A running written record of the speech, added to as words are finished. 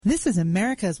This is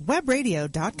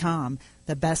americaswebradio.com,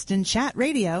 the best in chat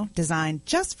radio designed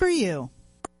just for you.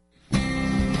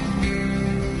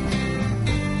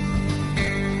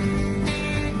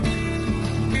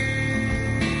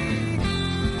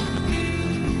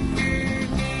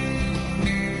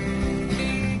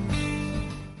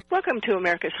 Welcome to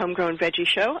America's Homegrown Veggie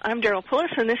Show. I'm Daryl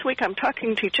Pullis, and this week I'm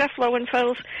talking to Jeff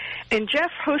Lowenfels. And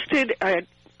Jeff hosted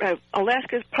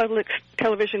Alaska Public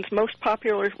Television's most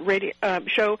popular radio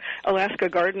show, Alaska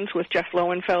Gardens with Jeff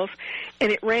Lowenfels,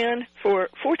 and it ran for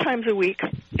 4 times a week,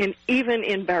 and even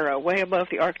in Barrow, way above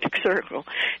the Arctic Circle.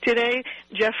 Today,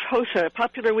 Jeff hosts a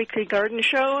popular weekly garden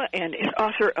show and is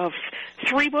author of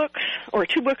 3 books, or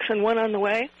 2 books and 1 on the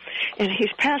way, and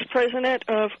he's past president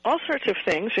of all sorts of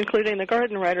things, including the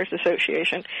Garden Writers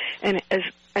Association, and is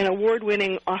an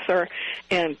award-winning author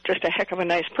and just a heck of a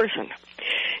nice person.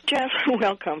 Jeff,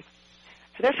 welcome.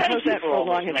 How's that for a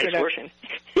long introduction?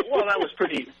 Well, that was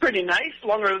pretty nice,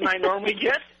 longer than I normally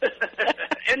get,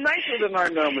 and nicer than I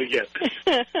normally get.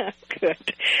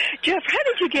 Good. Jeff, how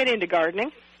did you get into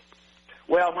gardening?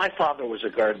 Well, my father was a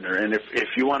gardener, and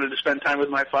if you wanted to spend time with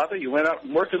my father, you went out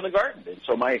and worked in the garden. And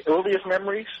so my earliest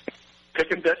memories,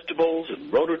 picking vegetables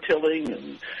and rototilling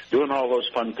and doing all those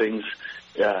fun things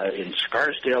in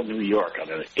Scarsdale, New York, on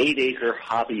an 8-acre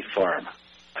hobby farm.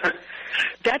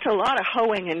 That's a lot of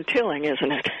hoeing and tilling,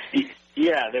 isn't it?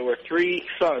 Yeah, there were 3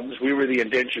 sons. We were the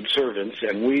indentured servants,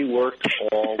 and we worked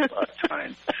all the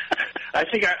time. I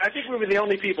think we were the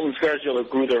only people in Scarsdale that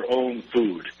grew their own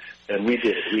food, and we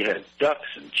did. We had ducks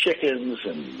and chickens,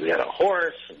 and we had a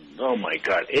horse, and oh my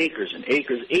God, acres and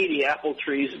acres, 80 apple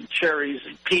trees and cherries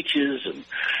and peaches, and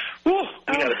we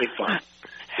had a big farm.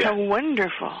 Yeah. How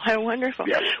wonderful! How wonderful!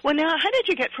 Yeah. Well, now, how did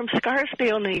you get from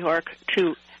Scarsdale, New York,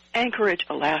 to Anchorage,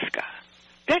 Alaska?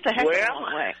 That's a heck of a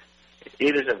long way.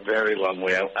 It is a very long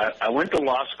way. I went to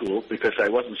law school because I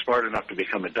wasn't smart enough to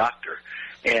become a doctor.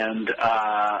 And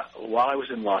while I was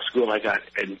in law school,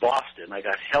 in Boston, I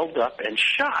got held up and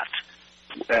shot.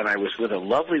 And I was with a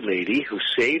lovely lady who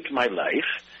saved my life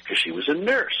because she was a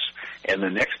nurse. And the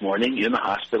next morning in the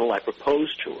hospital, I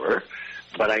proposed to her.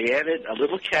 But I added a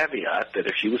little caveat that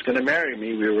if she was going to marry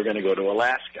me, we were going to go to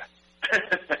Alaska.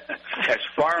 As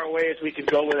far away as we could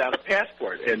go without a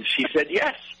passport. And she said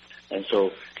yes. And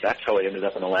so that's how I ended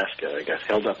up in Alaska. I got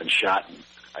held up and shot, and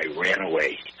I ran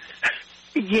away.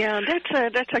 Yeah, that's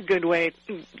a good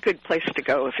place to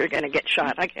go if you're going to get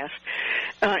shot, I guess.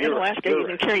 In Alaska, you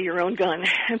can carry your own gun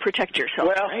and protect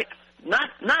yourself, right?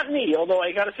 Not me, although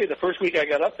I got to say, the first week I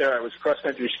got up there, I was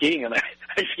cross-country skiing, and I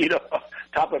skied up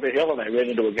top of a hill, and I ran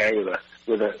into a guy with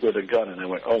a gun, and I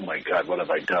went, oh, my God, what have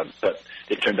I done? But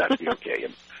it turned out to be okay.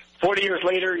 And 40 years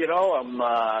later,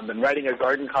 I've been writing a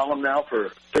garden column now for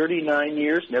 39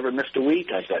 years, never missed a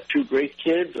week. I've got 2 great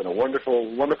kids and a wonderful,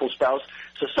 wonderful spouse.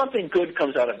 So something good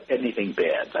comes out of anything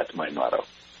bad. That's my motto.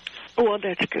 Well,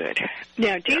 that's good.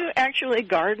 Now, do you actually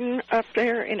garden up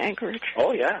there in Anchorage?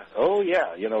 Oh, yeah.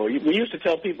 We used to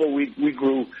tell people we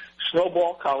grew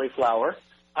snowball cauliflower,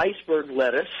 iceberg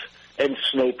lettuce, and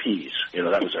snow peas.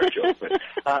 That was our joke.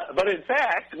 But in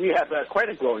fact, we have quite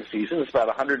a growing season. It's about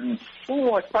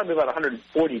it's probably about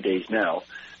 140 days now.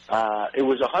 It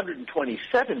was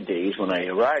 127 days when I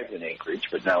arrived in Anchorage,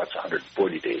 but now it's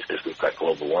 140 days because we've got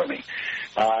global warming.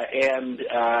 And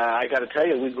I got to tell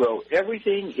you, we grow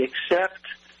everything except,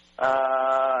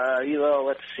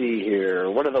 let's see here.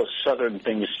 What are those southern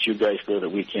things that you guys grow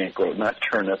that we can't grow? Not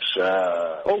turnips,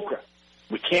 okra.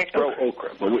 We can't grow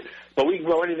okra, but we can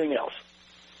grow anything else.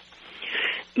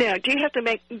 Now, do you have to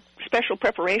make special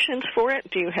preparations for it?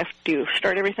 Do you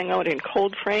start everything out in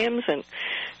cold frames,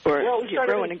 or do you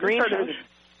grow in a greenhouse?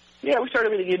 Yeah, we start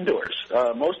everything indoors.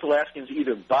 Most Alaskans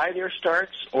either buy their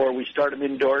starts or we start them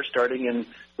indoors, starting in,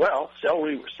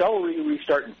 celery we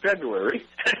start in February.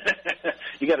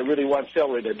 You got to really want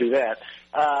celery to do that,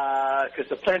 because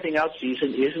the planting out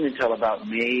season isn't until about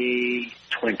May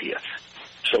 20th.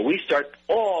 So we start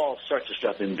all sorts of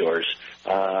stuff indoors.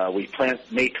 We plant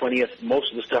May 20th,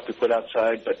 most of the stuff we put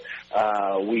outside, but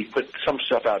we put some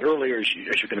stuff out earlier, as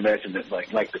you can imagine, that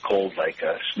like the cold, like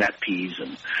snap peas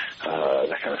and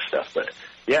that kind of stuff. But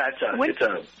yeah, it's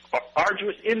a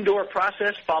arduous indoor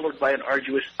process followed by an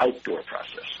arduous outdoor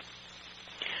process.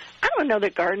 I don't know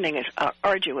that gardening is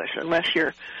arduous unless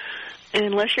you're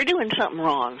doing something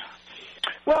wrong.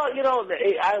 Well,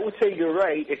 I would say you're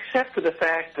right, except for the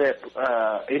fact that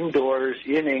indoors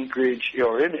in Anchorage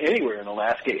or anywhere in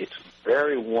Alaska, it's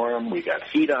very warm. We got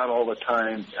heat on all the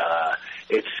time.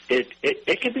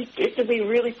 It can be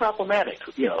really problematic.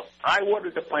 I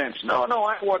watered the plants. No,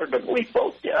 I watered them. We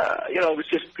both. It's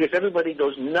just because everybody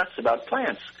goes nuts about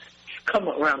plants. come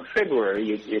around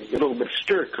February, you're a little bit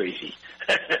stir crazy.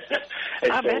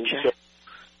 I betcha. So,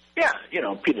 yeah,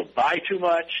 people buy too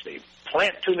much, they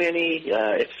plant too many.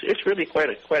 It's really quite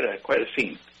a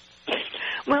scene.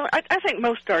 Well, I think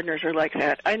most gardeners are like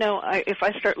that. I know if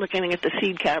I start looking at the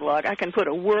seed catalog, I can put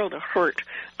a world of hurt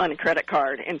on a credit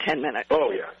card in 10 minutes.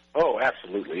 Oh, yeah. Oh,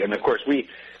 absolutely. And, of course, we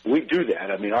do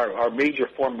that. I mean, our major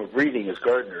form of reading as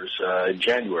gardeners in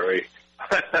January,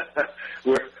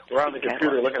 we're on the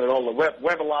computer looking at all the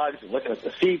weblogs and looking at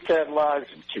the seed catalogs,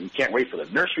 and we can't wait for the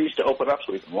nurseries to open up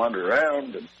so we can wander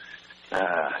around. And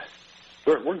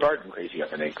we're garden crazy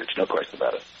up in Anchorage, no question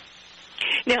about it.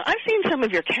 Now, I've seen some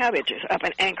of your cabbages up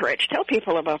in Anchorage. Tell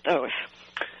people about those.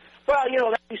 Well,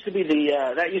 that used to be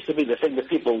the thing that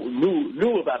people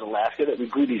knew about Alaska, that we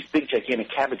grew these big, gigantic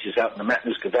cabbages out in the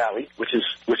Matanuska Valley, which is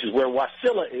where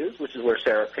Wasilla is, which is where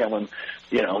Sarah Palin,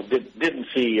 didn't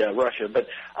see Russia. But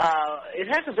it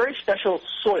has a very special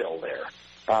soil there.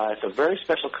 It's a very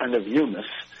special kind of humus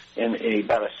in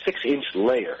about a 6-inch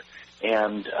layer.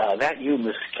 And that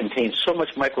humus contains so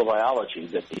much microbiology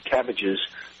that the cabbages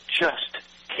just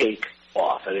take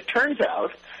off. And it turns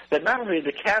out that not only do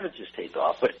the cabbages take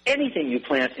off, but anything you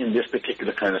plant in this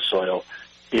particular kind of soil,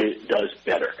 it does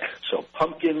better. So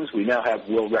pumpkins, we now have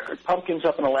world record pumpkins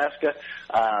up in Alaska.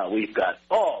 We've got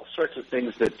all sorts of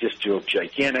things that just are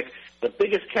gigantic. The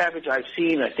biggest cabbage I've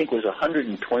seen, I think, was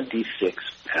 126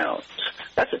 pounds.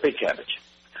 That's a big cabbage.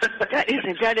 That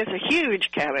is a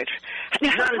huge cabbage.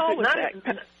 Now, how tall was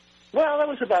that? Well, that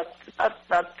was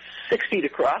about 6 feet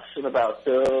across and about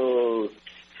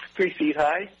 3 feet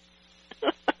high.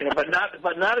 But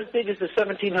not as big as the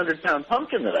 1,700-pound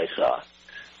pumpkin that I saw.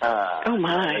 Oh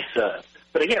my!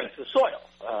 But again, it's the soil.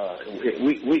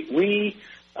 We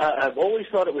have always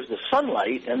thought it was the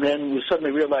sunlight, and then we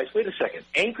suddenly realized, wait a second,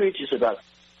 Anchorage is about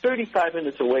 35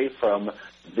 minutes away from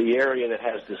the area that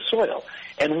has the soil,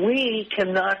 and we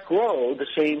cannot grow the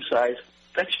same size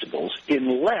vegetables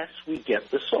unless we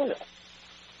get the soil.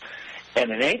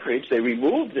 And in Anchorage, they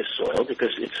removed this soil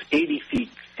because it's 80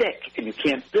 feet thick, and you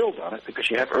can't build on it because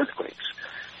you have earthquakes.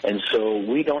 And so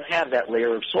we don't have that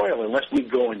layer of soil unless we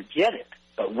go and get it.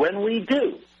 But when we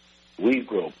do, we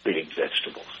grow big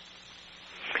vegetables.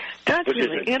 That's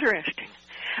really interesting.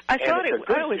 I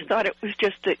always thought it was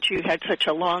just that you had such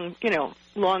a long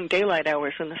daylight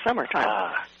hours in the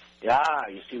summertime. Yeah,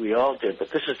 you see, we all did.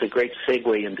 But this is the great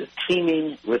segue into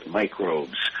teeming with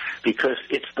microbes, because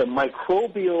it's the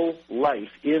microbial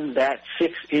life in that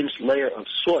 6-inch layer of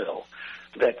soil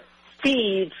that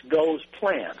feeds those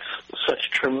plants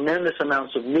such tremendous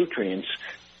amounts of nutrients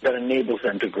that enables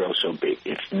them to grow so big.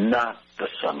 It's not the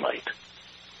sunlight.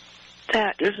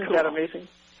 Isn't that amazing?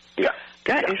 Yeah.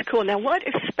 That is cool. Now, what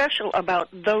is special about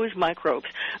those microbes?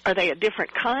 Are they a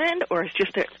different kind, or is it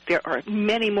just that there are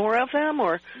many more of them,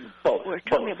 or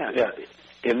tell me about it?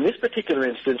 In this particular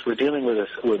instance, we're dealing with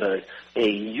a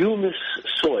humus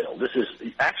soil. This is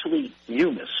actually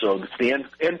humus, so it's the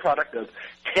end product of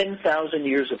 10,000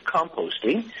 years of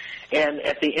composting. And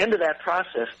at the end of that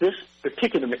process, this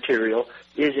particular material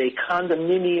is a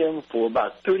condominium for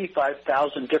about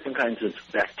 35,000 different kinds of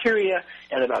bacteria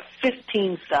and about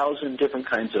 15,000 different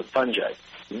kinds of fungi.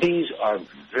 These are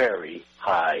very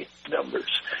high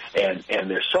numbers. And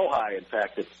they're so high, in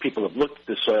fact, that people have looked at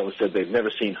the soil and said they've never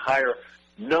seen higher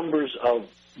numbers of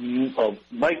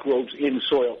microbes in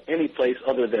soil any place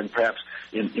other than perhaps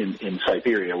in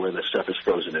Siberia, where the stuff is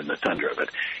frozen in the tundra. But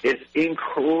it's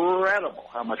incredible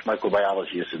how much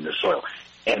microbiology is in the soil.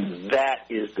 And that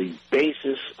is the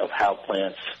basis of how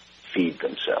plants feed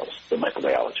themselves, the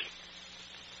microbiology.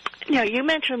 Yeah, you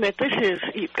mentioned that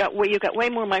you've got way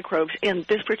more microbes in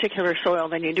this particular soil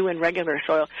than you do in regular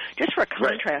soil. Just for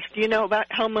contrast, do you know about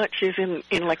how much is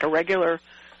in like a regular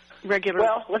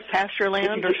pasture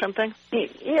land or something?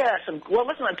 Yeah,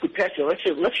 let's not do pasture.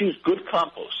 Let's use good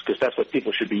compost, because that's what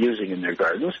people should be using in their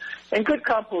gardens. And good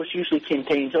compost usually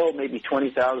contains, maybe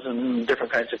 20,000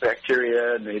 different kinds of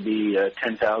bacteria, maybe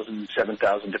 10,000,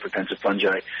 7,000 different kinds of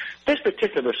fungi. This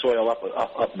particular soil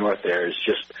up north there is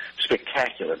just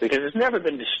spectacular because it's never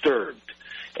been disturbed.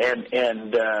 And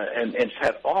it's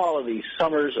had all of these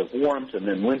summers of warmth, and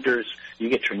then winters you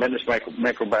get tremendous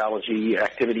microbiology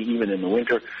activity even in the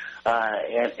winter,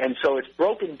 and so it's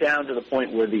broken down to the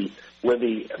point where the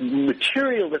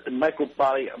material that the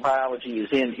microbiology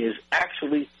is in is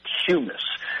actually humus.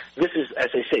 This is, as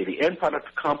I say, the end product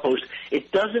of compost.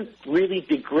 It doesn't really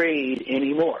degrade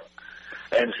anymore.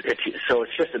 And so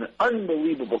it's just an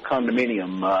unbelievable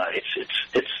condominium.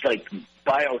 It's like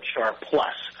biochar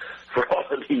plus for all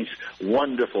of these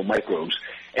wonderful microbes.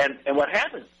 And what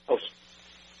happened? Do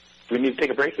we need to take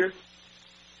a break here?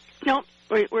 No,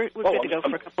 We're good to go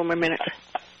for a couple more minutes.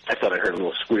 I thought I heard a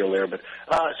little squeal there. But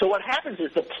so what happens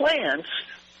is the plants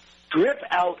drip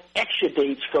out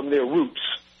exudates from their roots.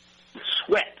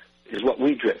 Sweat is what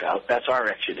we drip out. That's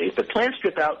our exudate. But plants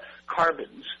drip out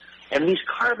carbons, and these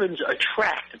carbons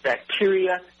attract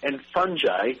bacteria and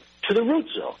fungi to the root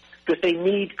zone because they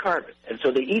need carbon. And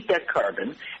so they eat that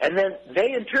carbon, and then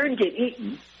they in turn get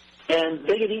eaten, and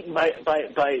they get eaten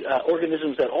by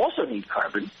organisms that also need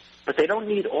carbon, but they don't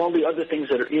need all the other things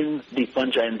that are in the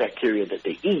fungi and bacteria that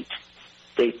they eat.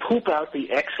 They poop out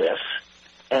the excess,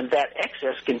 and that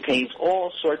excess contains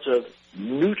all sorts of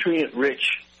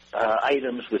nutrient-rich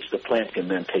items which the plant can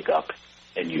then take up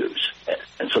and use.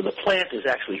 And so the plant is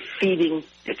actually feeding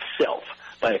itself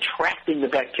by attracting the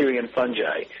bacteria and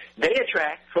fungi. They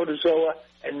attract protozoa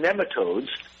and nematodes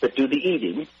that do the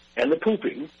eating and the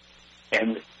pooping,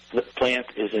 and the plant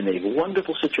is in a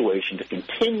wonderful situation to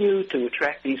continue to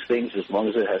attract these things as long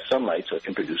as it has sunlight so it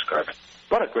can produce carbon.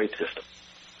 What a great system.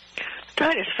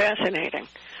 That is fascinating.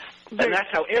 And that's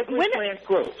how every plant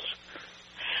grows.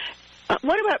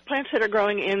 What about plants that are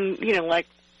growing in, like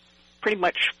pretty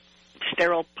much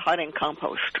sterile potting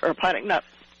compost, or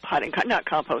not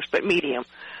compost, but medium?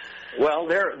 Well,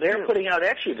 they're putting out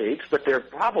exudates, but they're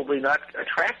probably not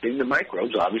attracting the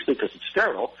microbes, obviously, because it's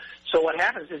sterile. So what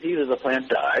happens is either the plant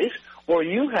dies, or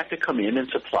you have to come in and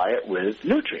supply it with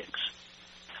nutrients.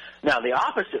 Now, the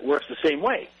opposite works the same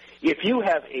way. If you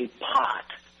have a pot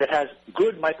that has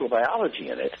good microbiology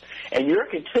in it, and you're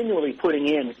continually putting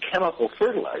in chemical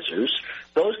fertilizers,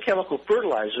 those chemical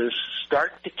fertilizers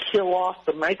start to kill off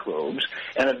the microbes,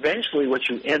 and eventually what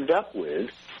you end up with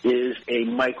is a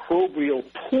microbial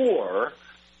poor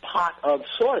pot of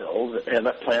soil and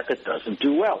a plant that doesn't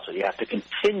do well. So you have to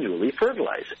continually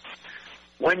fertilize it.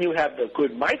 When you have the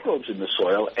good microbes in the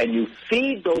soil and you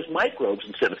feed those microbes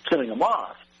instead of killing them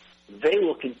off, they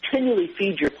will continually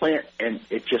feed your plant, and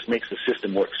it just makes the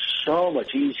system work so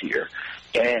much easier,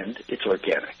 and it's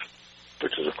organic,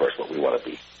 which is, of course, what we want to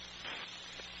be.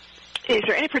 Is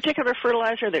there any particular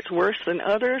fertilizer that's worse than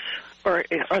others, or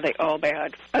are they all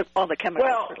bad, all the chemical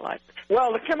fertilizers?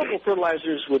 Well, the chemical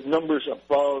fertilizers with numbers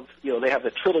above, they have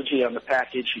the trilogy on the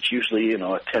package. It's usually, a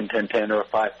 10-10-10 or a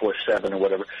 5-4-7 or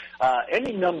whatever.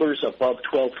 Any numbers above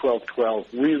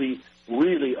 12-12-12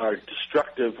 really are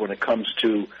destructive when it comes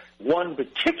to one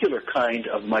particular kind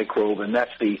of microbe, and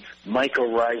that's the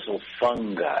mycorrhizal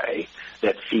fungi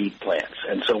that feed plants.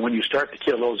 And so when you start to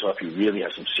kill those off, you really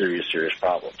have some serious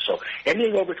problems. So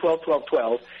anything over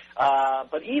 12-12-12,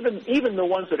 but even the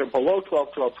ones that are below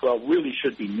 12-12-12 really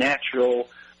should be natural,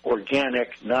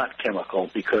 organic, not chemical,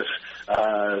 because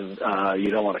you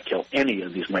don't want to kill any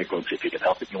of these microbes if you can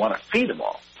help it. You want to feed them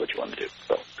all. That's what you want to do.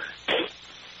 So.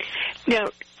 Now,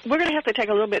 we're going to have to take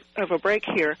a little bit of a break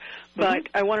here, but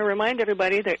I want to remind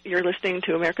everybody that you're listening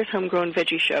to America's Homegrown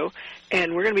Veggie Show,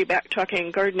 and we're going to be back talking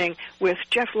gardening with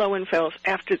Jeff Lowenfels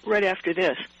right after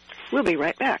this. We'll be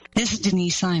right back. This is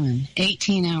Denise Simon.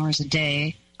 18 hours a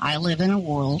day, I live in a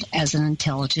world as an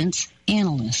intelligence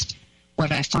analyst.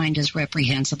 What I find is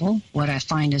reprehensible, what I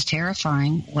find is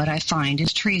terrifying, what I find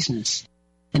is treasonous.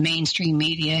 The mainstream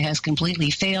media has completely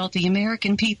failed the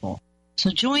American people. So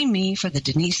join me for the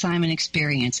Denise Simon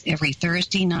Experience every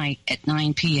Thursday night at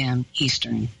 9 p.m.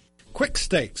 Eastern. Quick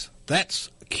Stakes,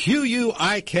 that's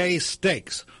Q-U-I-K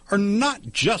Stakes, are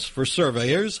not just for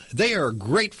surveyors. They are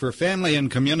great for family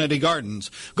and community gardens.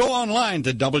 Go online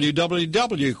to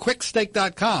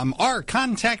www.quickstake.com or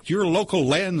contact your local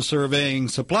land surveying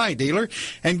supply dealer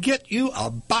and get you a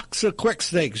box of Quick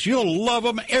Stakes. You'll love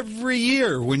them every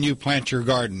year when you plant your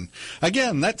garden.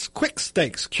 Again, that's Quick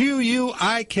Stakes,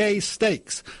 Q-U-I-K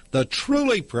Stakes, the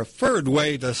truly preferred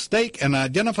way to stake and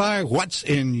identify what's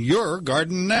in your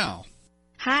garden now.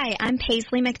 Hi, I'm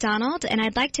Paisley McDonald, and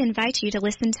I'd like to invite you to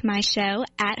listen to my show,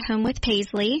 At Home with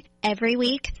Paisley, every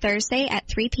week, Thursday at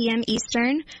 3 p.m.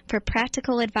 Eastern, for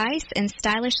practical advice and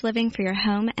stylish living for your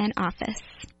home and office.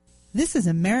 This is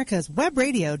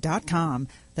America'sWebRadio.com,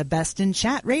 the best in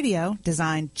chat radio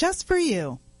designed just for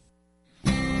you.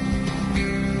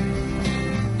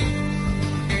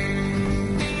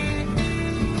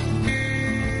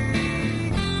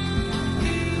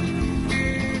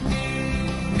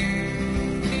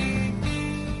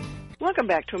 Welcome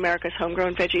back to America's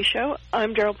Homegrown Veggie Show.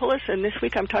 I'm Daryl Pullis, and this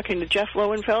week I'm talking to Jeff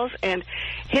Lowenfels, and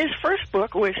his first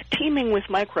book was Teeming with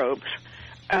Microbes,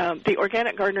 The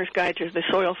Organic Gardener's Guide to the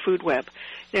Soil Food Web.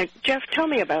 Now, Jeff, tell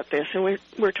me about this, and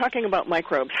we're talking about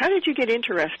microbes. How did you get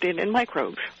interested in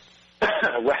microbes?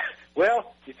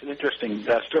 Well, it's an interesting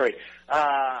story.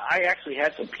 I actually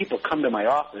had some people come to my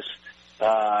office.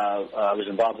 I was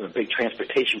involved in a big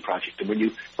transportation project, and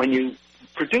when you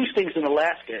produce things in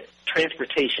Alaska,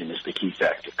 transportation is the key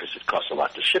factor because it costs a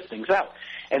lot to ship things out.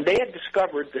 And they had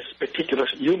discovered this particular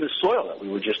humus soil that we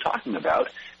were just talking about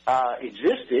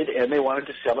existed, and they wanted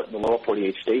to sell it in the lower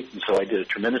 48 states. And so I did a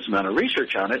tremendous amount of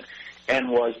research on it and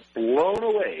was blown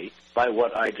away by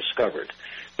what I discovered.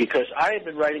 Because I had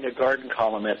been writing a garden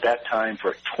column at that time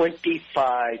for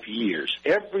 25 years,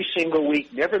 every single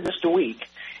week, never missed a week,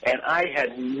 and I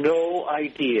had no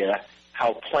idea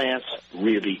how plants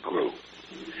really grew.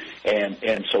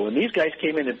 And so when these guys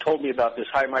came in and told me about this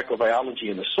high microbiology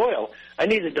in the soil, I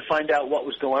needed to find out what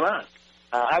was going on.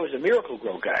 I was a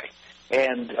Miracle-Gro guy,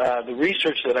 and the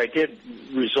research that I did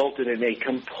resulted in a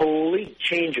complete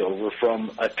changeover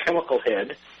from a chemical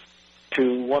head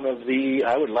to one of the,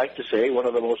 I would like to say, one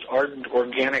of the most ardent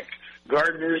organic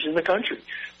gardeners in the country.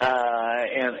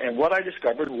 And what I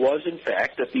discovered was, in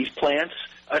fact, that these plants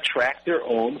attract their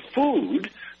own food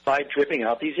by dripping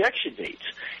out these exudates,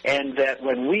 and that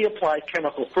when we apply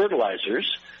chemical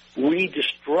fertilizers, we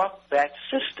disrupt that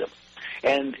system.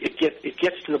 And it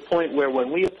gets to the point where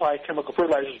when we apply chemical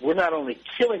fertilizers, we're not only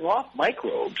killing off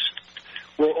microbes,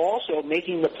 we're also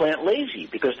making the plant lazy,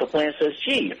 because the plant says,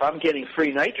 gee, if I'm getting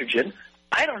free nitrogen,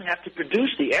 I don't have to produce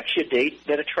the exudate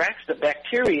that attracts the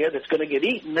bacteria that's going to get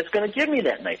eaten, that's going to give me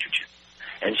that nitrogen.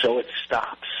 And so it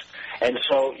stops. And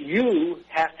so you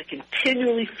have to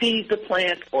continually feed the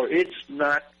plant or it's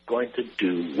not going to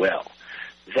do well.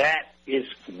 That is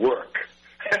work.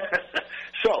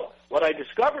 So what I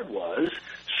discovered was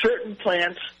certain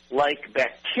plants like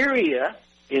bacteria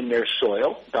in their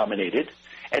soil dominated,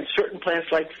 and certain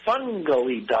plants like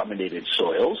fungally dominated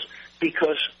soils,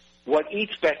 because what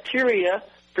eats bacteria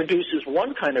produces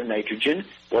one kind of nitrogen,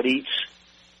 what eats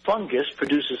fungus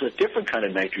produces a different kind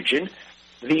of nitrogen.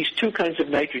 These two kinds of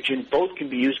nitrogen both can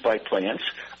be used by plants,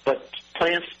 but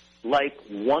plants like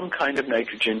one kind of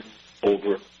nitrogen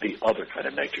over the other kind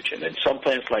of nitrogen. And some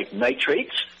plants like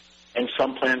nitrates, and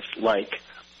some plants like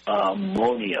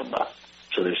ammonium.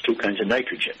 So there's two kinds of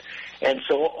nitrogen. And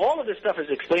so all of this stuff is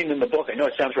explained in the book. I know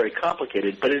it sounds very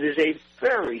complicated, but it is a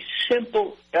very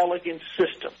simple, elegant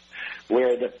system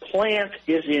where the plant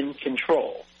is in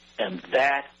control. And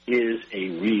that is a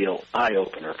real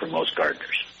eye-opener for most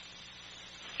gardeners.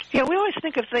 Yeah, we always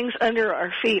think of things under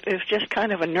our feet as just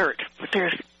kind of inert, but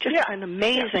there's just an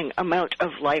amazing amount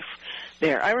of life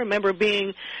there. I remember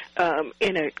being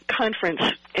in a conference,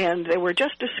 and they were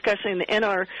just discussing, the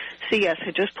NRCS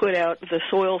had just put out the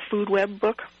Soil Food Web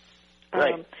book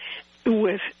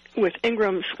with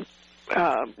Ingram's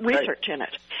research in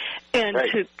it. And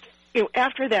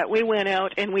after that, we went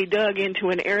out and we dug into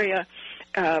an area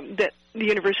that the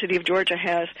University of Georgia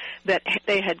has that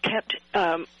they had kept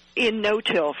in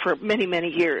no-till for many, many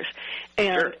years.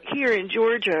 And here in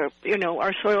Georgia, you know,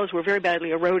 our soils were very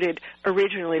badly eroded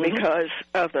originally because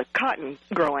of the cotton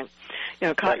growing. You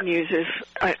know, cotton uses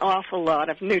an awful lot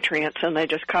of nutrients, and they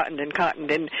just cottoned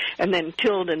and then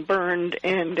tilled and burned.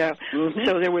 And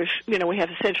so there was, you know, we have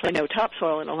essentially no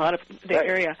topsoil in a lot of the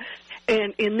area.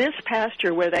 And in this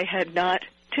pasture where they had not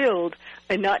tilled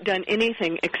and not done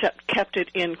anything except kept it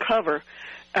in cover,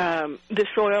 the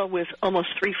soil was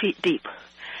almost 3 feet deep.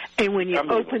 And when you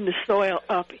open the soil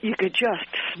up, you could just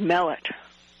smell it.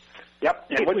 Yep,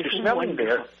 and what you're smelling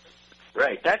there,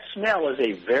 that smell is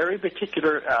a very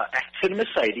particular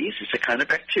actinomycetes. It's a kind of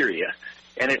bacteria,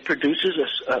 and it produces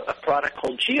a product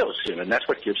called geosin, and that's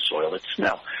what gives soil its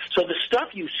smell. So the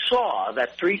stuff you saw,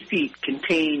 that 3 feet,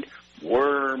 contained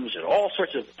worms and all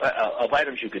sorts of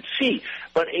items you could see,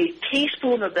 but a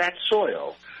teaspoon of that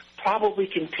soil probably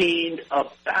contained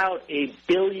about 1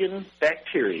 billion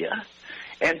bacteria,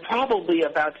 and probably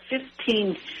about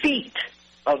 15 feet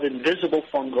of invisible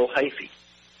fungal hyphae.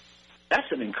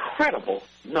 That's an incredible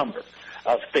number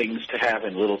of things to have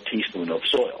in a little teaspoon of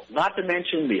soil. Not to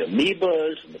mention the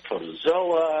amoebas and the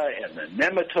protozoa and the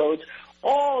nematodes,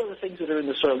 all of the things that are in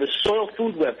the soil, this soil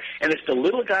food web. And it's the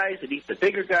little guys that eat the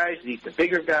bigger guys, that eat the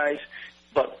bigger guys,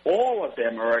 but all of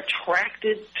them are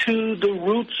attracted to the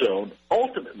root zone,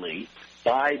 ultimately,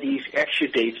 by these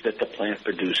exudates that the plant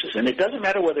produces. And it doesn't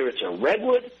matter whether it's a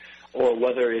redwood or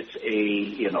whether it's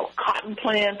a cotton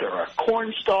plant or a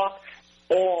corn stalk,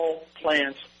 all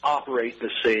plants operate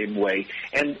the same way.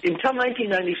 And until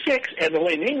 1996, and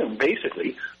Elaine Ingham,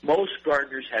 basically, most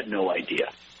gardeners had no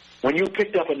idea. When you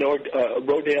picked up a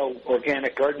Rodale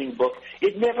Organic Gardening book,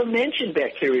 it never mentioned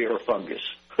bacteria or fungus.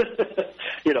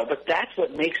 But that's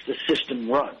what makes the system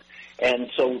run.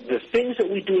 And so the things that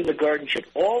we do in the garden should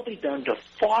all be done to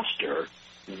foster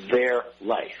their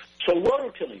life. So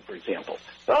rototilling, for example,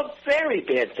 a very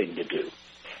bad thing to do.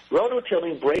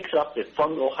 Rototilling breaks up the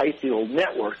fungal hyphaeal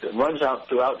network that runs out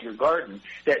throughout your garden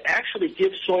that actually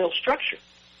gives soil structure.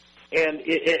 And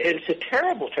it's a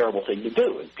terrible, terrible thing to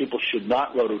do. And people should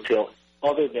not rototill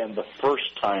other than the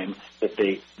first time that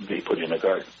they put in a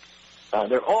garden.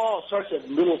 There are all sorts of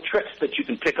little tricks that you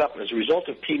can pick up as a result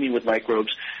of teaming with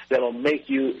microbes that will make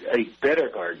you a better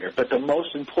gardener. But the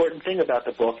most important thing about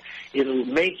the book, it'll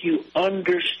make you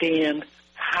understand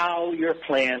how your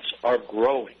plants are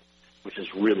growing, which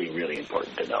is really, really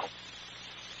important to know.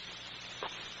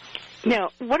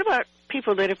 Now, what about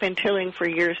people that have been tilling for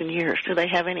years and years? Do they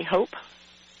have any hope?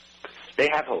 They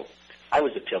have hope. I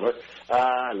was a tiller.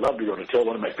 I loved to rototill.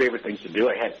 One of my favorite things to do.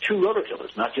 I had 2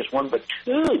 rototillers, not just one, but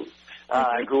 2.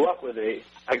 I grew up with a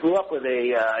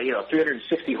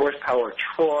 360 horsepower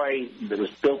Troy that was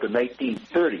built in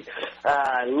 1930.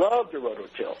 I love the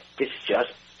rototill. It's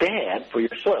just bad for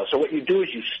your soil. So what you do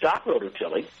is you stop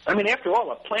rototilling. I mean, after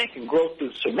all, a plant can grow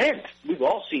through cement. We've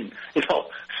all seen,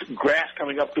 grass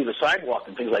coming up through the sidewalk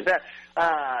and things like that.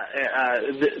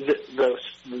 The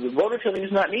rototilling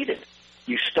is not needed.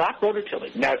 You stop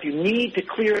rototilling. Now, if you need to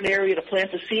clear an area to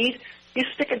plant the seed, you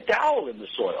stick a dowel in the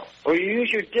soil, or you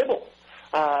use your dibble.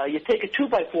 You take a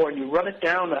 2x4 and you run it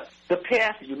down the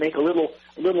path. You make a little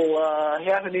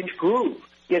half-an-inch groove.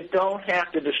 You don't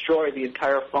have to destroy the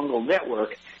entire fungal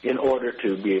network in order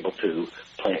to be able to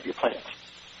plant your plants.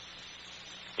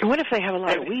 What if they have a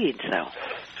lot of weeds, though?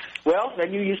 Well,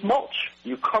 then you use mulch.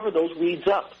 You cover those weeds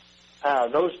up.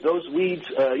 Those weeds,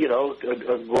 are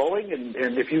growing,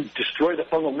 and if you destroy the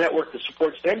fungal network that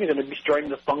supports them, you're going to be destroying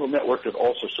the fungal network that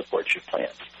also supports your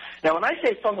plants. Now, when I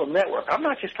say fungal network, I'm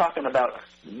not just talking about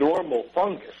normal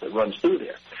fungus that runs through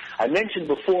there. I mentioned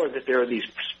before that there are these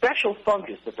special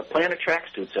fungus that the plant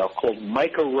attracts to itself called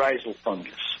mycorrhizal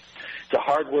fungus. It's a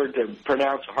hard word to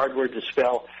pronounce, a hard word to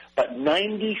spell, but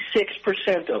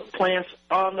 96% of plants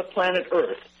on the planet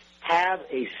Earth have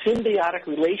a symbiotic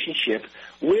relationship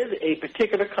with a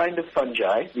particular kind of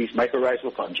fungi, these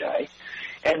mycorrhizal fungi,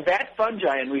 and that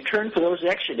fungi, in return for those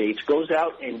exudates, goes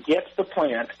out and gets the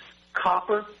plant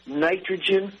copper,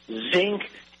 nitrogen,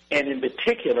 zinc, and in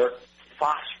particular,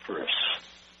 phosphorus.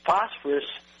 Phosphorus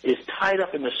is tied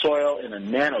up in the soil in a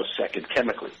nanosecond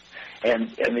chemically.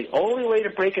 And the only way to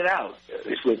break it out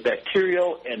is with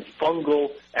bacterial and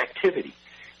fungal activity.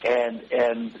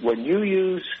 And when you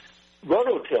use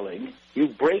rototilling, you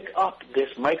break up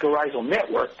this mycorrhizal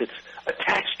network that's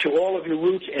attached to all of your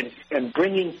roots and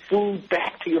bringing food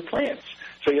back to your plants.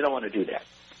 So you don't want to do that.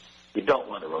 You don't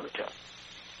want to rototill.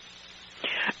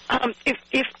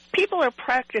 If people are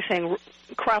practicing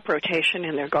crop rotation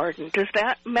in their garden, does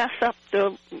that mess up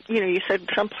you said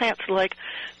some plants like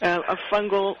a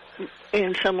fungal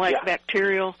and some like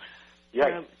bacterial.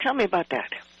 Yeah. Tell me about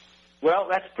that. Well,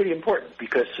 that's pretty important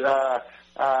because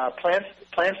plants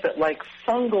that like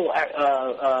fungal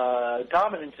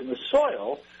dominance in the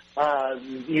soil,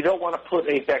 you don't want to put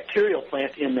a bacterial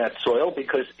plant in that soil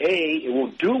because A, it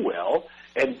won't do well,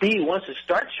 and B, once it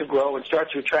starts to grow and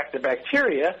starts to attract the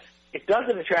bacteria, it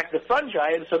doesn't attract the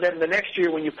fungi, and so then the next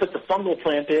year when you put the fungal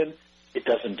plant in, it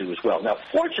doesn't do as well. Now,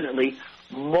 fortunately,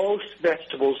 most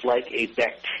vegetables like a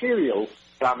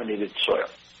bacterial-dominated soil,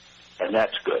 and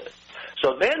that's good.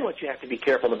 So then what you have to be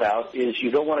careful about is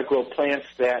you don't want to grow plants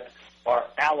that are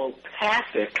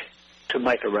allopathic to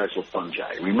mycorrhizal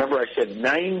fungi. Remember I said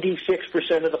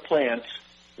 96% of the plants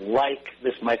like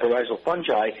this mycorrhizal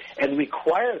fungi and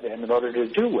require them in order to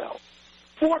do well.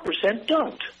 4%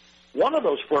 don't. One of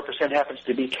those 4% happens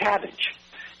to be cabbage.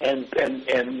 And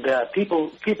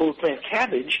people who plant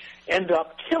cabbage end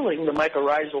up killing the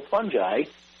mycorrhizal fungi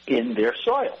in their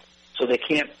soil. So they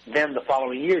can't then the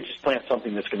following year just plant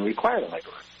something that's going to require the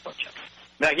mycorrhizal fungi.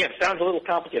 Now, again, it sounds a little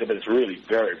complicated, but it's really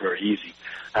very, very easy.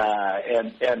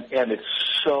 And it's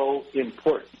so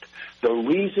important. The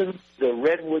reason the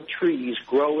redwood trees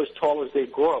grow as tall as they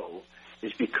grow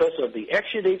is because of the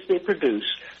exudates they produce,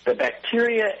 the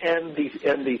bacteria and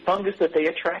the fungus that they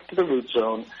attract to the root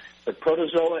zone, the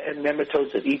protozoa and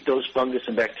nematodes that eat those fungus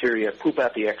and bacteria, poop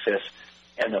out the excess,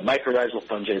 and the mycorrhizal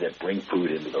fungi that bring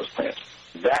food into those plants.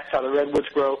 That's how the redwoods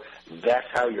grow. That's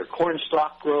how your corn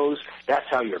stalk grows. That's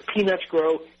how your peanuts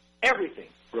grow. Everything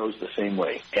grows the same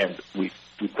way. And we've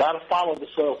got to follow the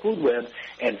soil food web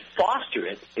and foster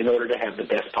it in order to have the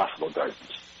best possible gardens.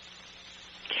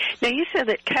 Now, you said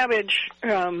that cabbage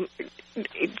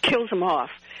it kills them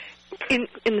off. In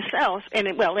the South, and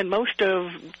in most of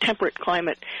temperate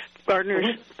climate,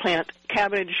 gardeners plant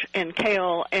cabbage and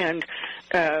kale and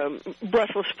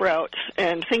Brussels sprouts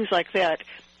and things like that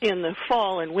in the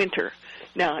fall and winter.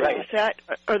 Now, is that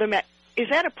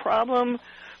a problem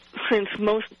since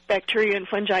most bacteria and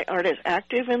fungi aren't as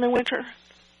active in the winter?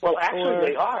 Well,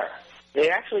 actually, they are. They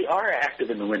actually are active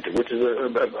in the winter, which is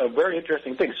a very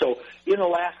interesting thing. So in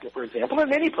Alaska, for example,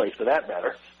 and any place for that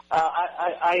matter,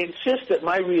 I insist that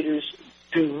my readers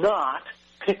do not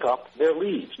pick up their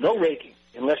leaves. No raking,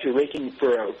 unless you're raking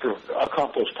for a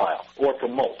compost pile or for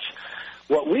mulch.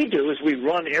 What we do is we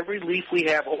run every leaf we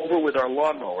have over with our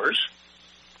lawnmowers,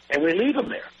 and we leave them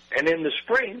there. And in the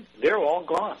spring, they're all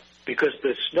gone because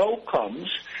the snow comes,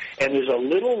 and there's a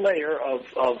little layer of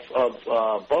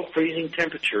above freezing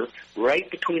temperature right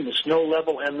between the snow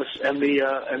level and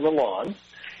the lawn.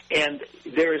 And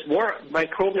there is more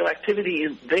microbial activity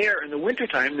in the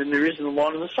wintertime than there is in the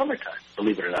lawn in the summertime,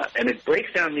 believe it or not. And it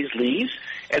breaks down these leaves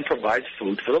and provides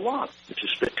food for the lawn, which is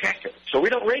spectacular. So we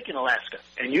don't rake in Alaska,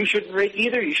 and you shouldn't rake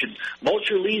either. You should mulch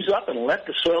your leaves up and let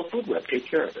the soil food web take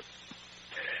care of it.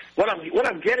 What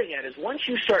I'm getting at is once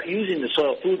you start using the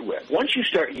soil food web, once you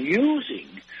start using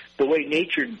the way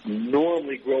nature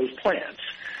normally grows plants,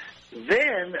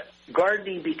 then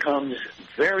gardening becomes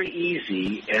very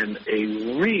easy and a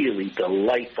really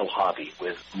delightful hobby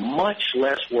with much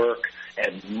less work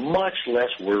and much less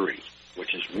worry,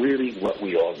 which is really what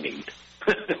we all need.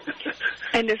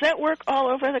 And does that work all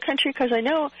over the country? Because I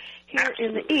know here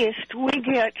in the East we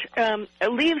get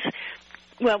leaves.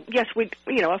 Well, yes,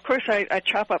 of course I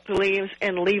chop up the leaves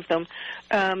and leave them,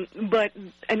 but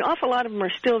an awful lot of them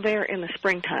are still there in the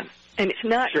springtime. And it's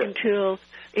not until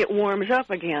it warms up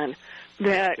again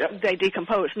that they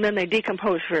decompose, and then they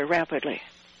decompose very rapidly.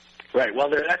 Right. Well,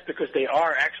 that's because they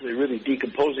are actually really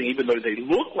decomposing, even though they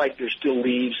look like they're still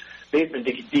leaves. They've been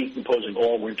decomposing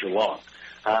all winter long.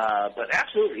 But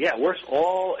absolutely, yeah, works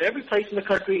every place in the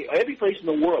country, every place in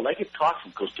the world. I get talk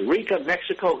from Costa Rica,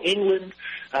 Mexico, England,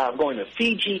 going to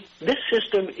Fiji. This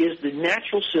system is the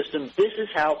natural system. This is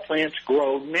how plants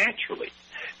grow naturally.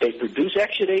 They produce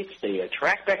exudates. They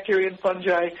attract bacteria and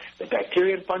fungi. The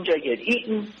bacteria and fungi get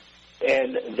eaten,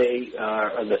 and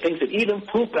the things that eat them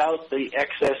poop out the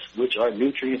excess, which are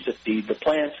nutrients that feed the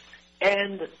plants,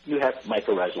 and you have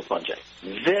mycorrhizal fungi.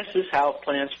 This is how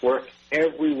plants work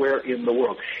everywhere in the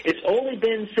world. It's only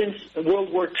been since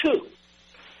World War II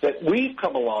that we've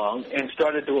come along and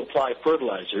started to apply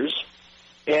fertilizers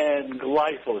and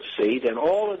glyphosate and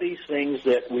all of these things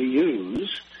that we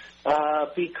use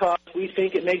because we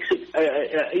think it makes it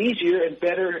easier and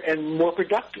better and more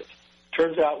productive.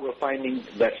 Turns out we're finding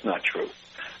that's not true.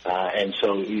 And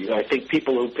so I think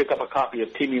people who pick up a copy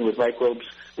of Teeming with Microbes,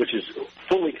 which is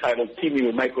fully titled Teeming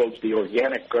with Microbes, The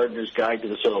Organic Gardener's Guide to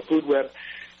the Soil Food Web,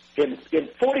 in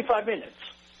 45 minutes,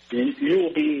 you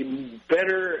will be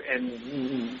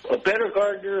a better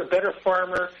gardener, a better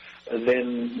farmer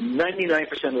than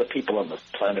 99% of the people on the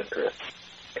planet Earth.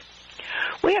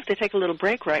 We have to take a little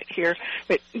break right here.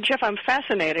 But, Jeff, I'm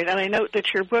fascinated, and I note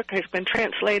that your book has been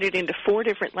translated into 4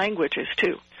 different languages,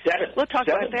 too. 7. We'll talk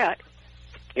about that.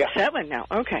 Yeah. 7 now.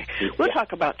 Okay. We'll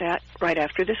talk about that right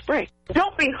after this break.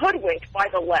 Don't be hoodwinked by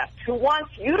the left, who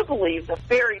wants you to believe the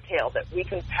fairy tale that we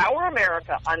can power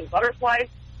America on butterflies,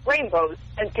 rainbows,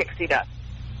 and pixie dust.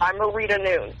 I'm Marita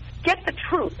Noon. Get the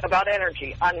truth about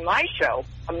energy on my show,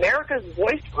 America's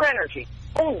Voice for Energy,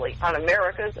 only on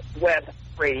America's Web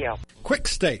Radio. Quick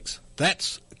Stakes,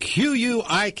 that's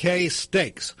QUIK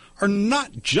Stakes, are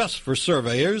not just for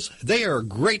surveyors. They are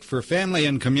great for family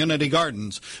and community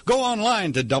gardens. Go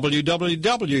online to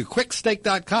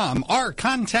www.quickstake.com or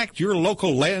contact your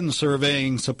local land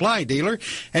surveying supply dealer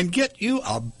and get you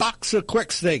a box of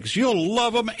Quick Stakes. You'll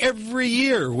love them every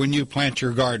year when you plant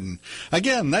your garden.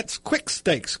 Again, that's Quick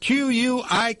Stakes,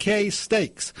 QUIK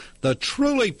Stakes, the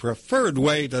truly preferred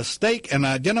way to stake and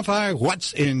identify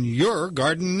what's in your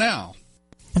garden now.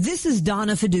 This is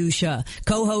Donna Fiducia,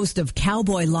 co-host of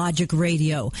Cowboy Logic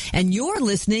Radio, and you're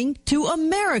listening to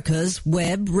America's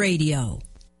Web Radio.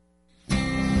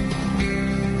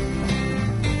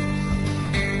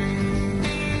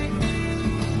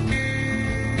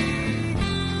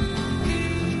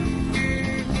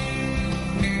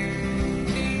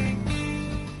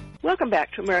 Welcome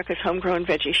back to America's Homegrown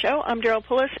Veggie Show. I'm Daryl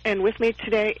Pullis, and with me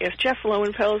today is Jeff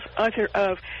Lowenfels, author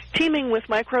of Teeming with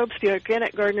Microbes, The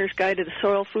Organic Gardener's Guide to the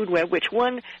Soil Food Web, which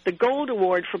won the Gold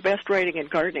Award for Best Writing in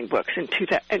Gardening Books in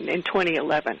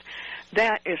 2011.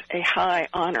 That is a high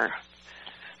honor.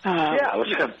 Yeah, it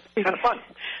was kind of fun.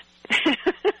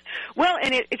 Well,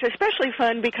 and it's especially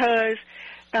fun because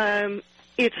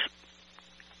it's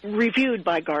reviewed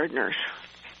by gardeners.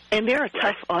 And they're a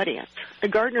tough audience.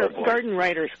 Garden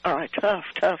writers are a tough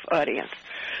audience.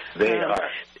 They are.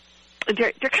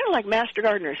 They're kind of like master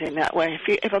gardeners in that way.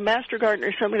 If a master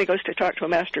gardener, somebody goes to talk to a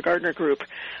master gardener group,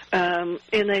 and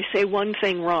they say one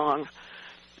thing wrong,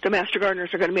 the master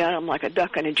gardeners are going to be on them like a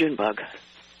duck and a June bug.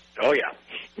 Oh, yeah.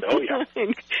 Oh, yeah.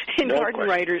 and No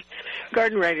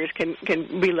garden writers can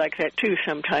be like that too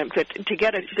sometimes. But to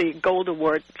get the Gold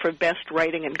Award for best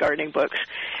writing and gardening books,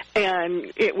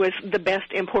 and it was the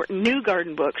best important new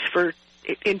garden books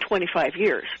in 25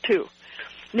 years too.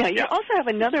 Now you also have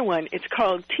another one. It's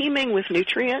called Teeming with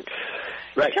Nutrients.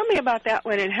 Right. Tell me about that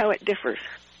one and how it differs.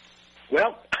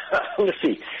 Well, let's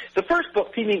see. The first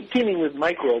book, Teeming with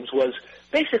Microbes, was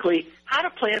basically how do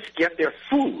plants get their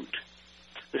food.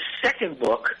 The second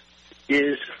book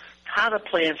is how do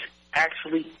plants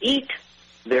actually eat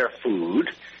their food,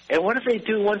 and what do they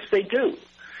do once they do?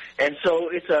 And so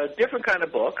it's a different kind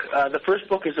of book. The first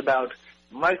book is about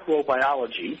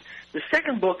microbiology. The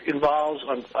second book involves,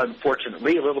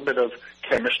 unfortunately, a little bit of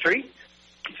chemistry,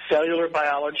 cellular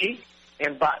biology,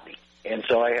 and botany. And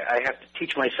so I have to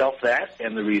teach myself that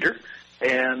and the reader.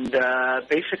 And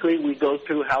basically we go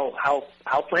through how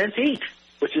plants eat,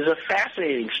 which is a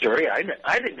fascinating story. I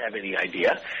didn't have any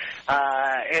idea.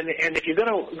 And if you're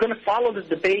going to follow the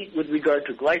debate with regard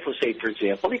to glyphosate, for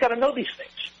example, you got to know these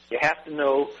things. You have to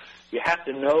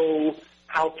know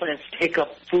how plants take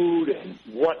up food and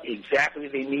what exactly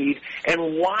they need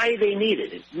and why they need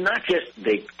it. It's not just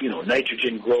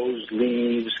nitrogen grows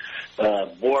leaves,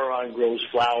 boron grows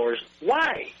flowers.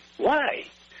 Why?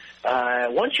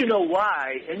 Once you know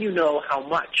why, then you know how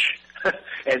much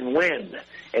and when,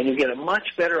 and you get a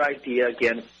much better idea,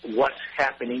 again, what's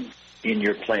happening in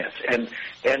your plants.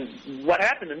 And what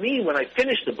happened to me when I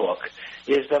finished the book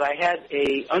is that I had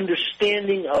a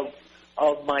understanding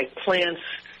of my plants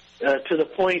to the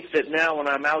point that now when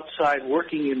I'm outside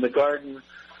working in the garden,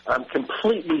 I'm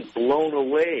completely blown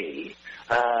away,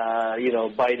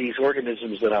 by these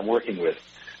organisms that I'm working with.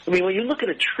 I mean, when you look at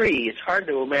a tree, it's hard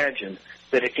to imagine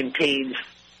that it contains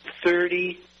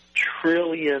 30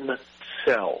 trillion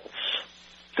cells.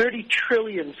 30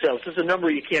 trillion cells. This is a number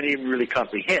you can't even really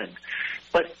comprehend.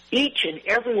 But each and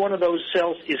every one of those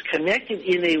cells is connected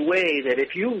in a way that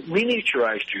if you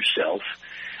miniaturized yourself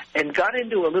and got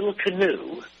into a little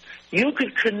canoe, you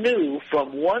could canoe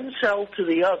from one cell to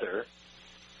the other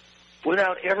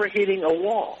without ever hitting a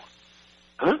wall.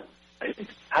 Huh?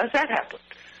 How does that happen?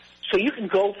 So you can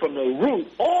go from the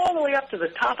root all the way up to the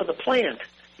top of the plant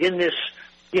in this,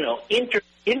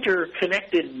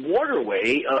 interconnected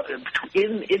waterway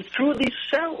through these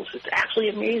cells. It's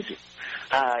absolutely amazing.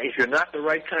 If you're not the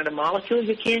right kind of molecule,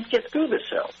 you can't get through the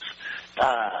cells.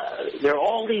 There are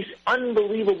all these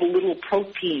unbelievable little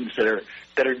proteins that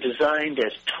are designed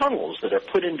as tunnels that are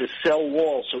put into cell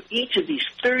walls. So each of these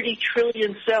 30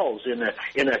 trillion cells in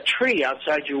a tree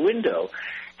outside your window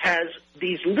has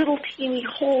these little teeny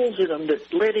holes in them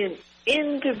that let in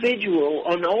individual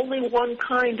on only one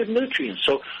kind of nutrient.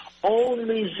 So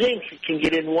only zinc can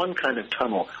get in one kind of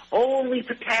tunnel. Only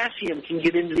potassium can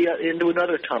get into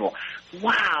another tunnel.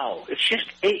 Wow. It's just,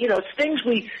 it's things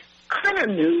we kind of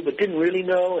knew but didn't really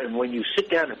know, and when you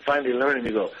sit down and finally learn it,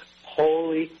 you go,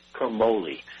 holy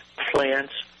camoly,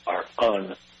 plants are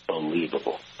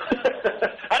unbelievable.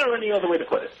 I don't know any other way to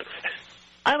put it.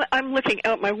 I'm looking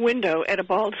out my window at a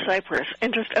bald cypress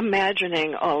and just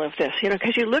imagining all of this,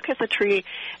 because you look at the tree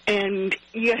and,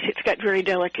 yes, it's got very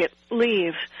delicate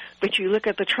leaves, but you look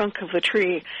at the trunk of the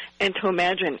tree and to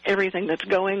imagine everything that's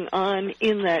going on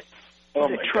in that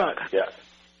trunk. God, yeah.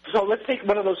 So let's take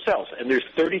one of those cells, and there's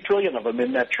 30 trillion of them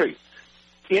in that tree.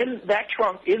 In that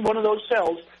trunk, in one of those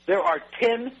cells, there are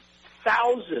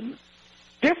 10,000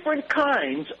 different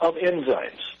kinds of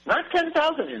enzymes. Not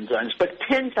 10,000 enzymes, but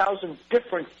 10,000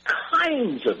 different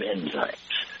kinds of enzymes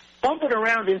bumping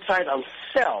around inside a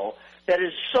cell that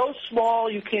is so small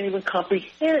you can't even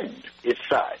comprehend its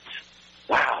size.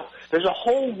 Wow. There's a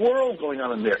whole world going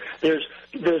on in there. There's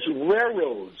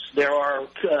railroads. There are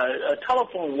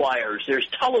telephone wires. There's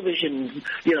television,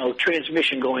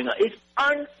 transmission going on. It's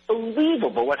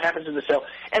unbelievable what happens in the cell.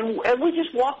 And we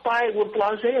just walk by and we're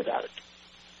blasé about it.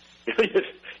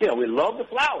 We love the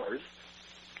flowers,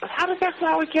 but how does that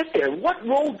flower get there? What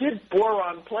role did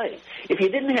boron play? If you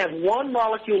didn't have one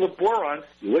molecule of boron,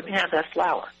 you wouldn't have that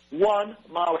flower. One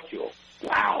molecule.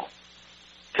 Wow.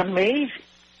 It's amazing.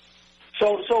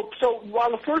 So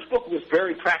while the first book was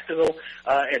very practical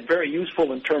and very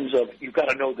useful in terms of you've got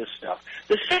to know this stuff,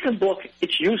 the second book,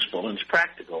 it's useful and it's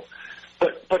practical,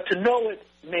 but to know it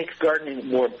makes gardening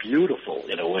more beautiful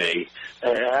in a way.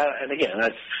 And again,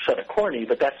 that's sort of corny,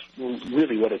 but that's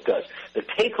really what it does. The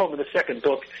take-home of the second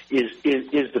book is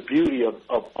the beauty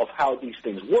of how these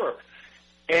things work.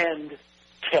 And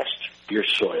test your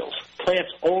soils.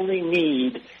 Plants only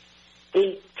need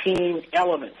 18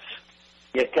 elements.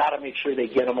 You've got to make sure they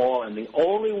get them all, and the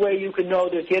only way you can know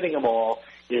they're getting them all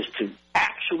is to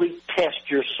actually actually test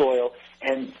your soil,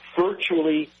 and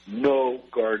virtually no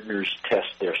gardeners test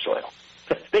their soil.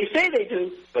 They say they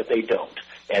do, but they don't.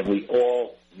 And we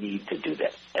all need to do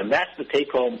that. And that's the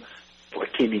take-home for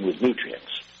teeming with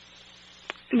nutrients.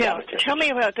 Now, tell me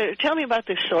about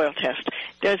this soil test.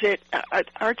 Does it?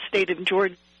 Art State in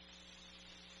Georgia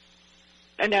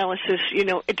analysis.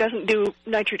 It doesn't do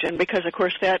nitrogen because, of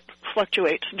course, that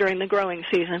fluctuates during the growing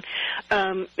season.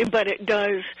 But it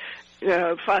does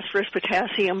phosphorus,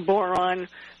 potassium, boron,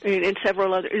 and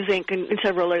several other zinc, and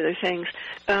several other things.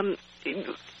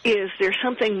 Is there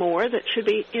something more that should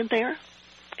be in there?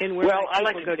 And where I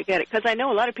like to go to get it? Because I know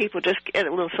a lot of people just get a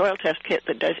little soil test kit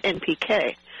that does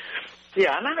NPK.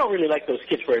 Yeah, and I don't really like those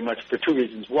kits very much for two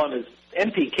reasons. One is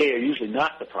NPK are usually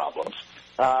not the problems.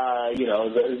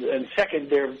 And second,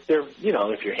 they're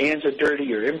if your hands are dirty,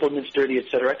 your implement's dirty, et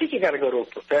cetera, I think you got to go to a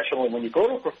professional. And when you go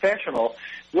to a professional,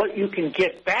 what you can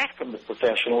get back from the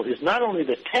professional is not only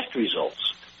the test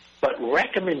results, but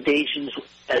recommendations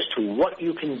as to what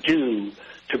you can do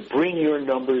to bring your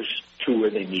numbers to where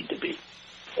they need to be.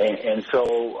 And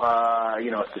so,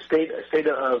 if the state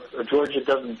of Georgia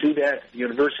doesn't do that, the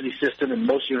university system and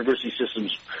most university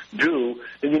systems do,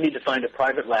 then you need to find a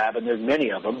private lab, and there's many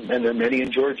of them, and there are many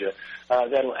in Georgia,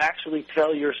 that'll actually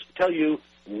tell you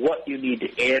what you need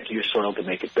to add to your soil to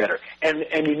make it better. And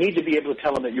you need to be able to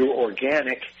tell them that you're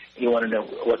organic. You want to know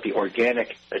what the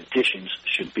organic additions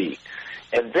should be.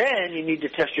 And then you need to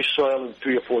test your soil in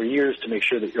 3 or 4 years to make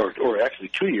sure that, or actually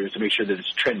 2 years to make sure that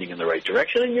it's trending in the right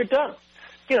direction, and you're done.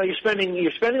 You're spending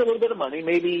a little bit of money,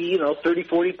 maybe, $30,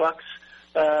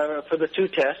 $40 for the two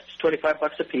tests,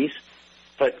 $25 a piece.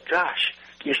 But gosh,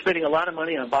 you're spending a lot of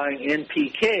money on buying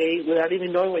NPK without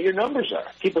even knowing what your numbers are.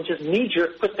 People just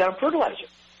knee-jerk put down fertilizer.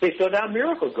 They throw down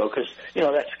Miracle-Gro because,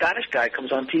 that Scottish guy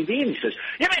comes on TV and he says,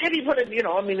 "Yeah, man, have you put it?"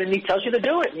 And he tells you to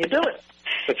do it, and you do it.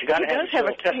 But you got to have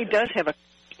He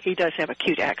does have a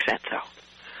cute accent, though.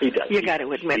 He does. You got to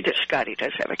admit that Scotty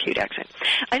does have a cute accent.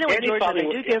 I know in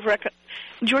Georgia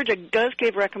Georgia does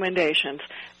give recommendations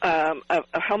of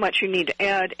how much you need to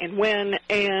add and when,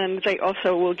 and they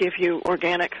also will give you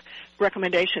organic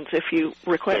recommendations if you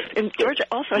request. And Georgia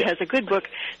also has a good book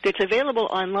that's available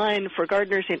online for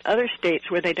gardeners in other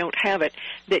states where they don't have it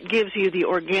that gives you the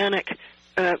organic.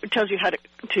 It tells you how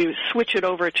to switch it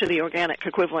over to the organic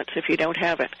equivalents if you don't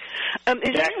have it.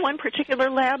 Is there one particular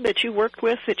lab that you worked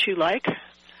with that you like?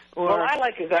 Well, I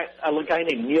like a guy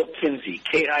named Neil Kinsey,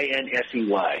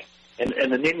 Kinsey.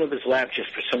 And the name of his lab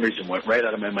just for some reason went right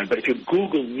out of my mind. But if you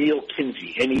Google Neil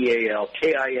Kinsey, Neal,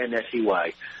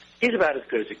 Kinsey, he's about as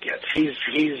good as it gets. He's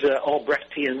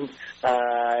Albrechtian,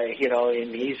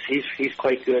 and he's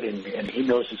quite good, and he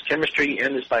knows his chemistry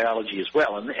and his biology as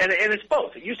well. And it's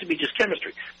both. It used to be just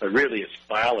chemistry, but really it's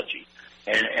biology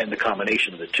and the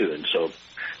combination of the two. And so,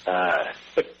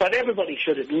 but everybody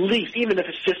should at least, even if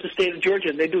it's just the state of Georgia,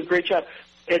 and they do a great job.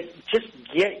 Just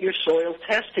get your soil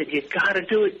tested. You got to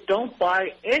do it. Don't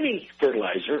buy any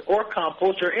fertilizer or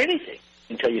compost or anything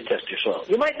until you test your soil.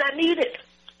 You might not need it.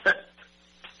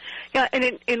 Yeah,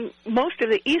 and in most of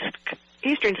the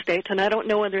eastern states, and I don't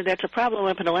know whether that's a problem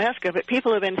up in Alaska, but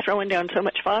people have been throwing down so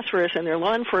much phosphorus in their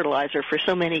lawn fertilizer for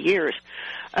so many years,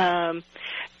 and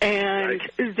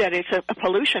that it's a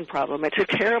pollution problem. It's a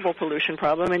terrible pollution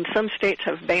problem, and some states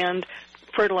have banned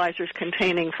fertilizers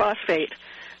containing phosphate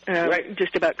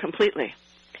just about completely.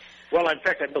 Well, in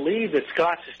fact, I believe that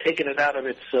Scotts has taken it out of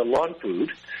its lawn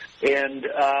food, and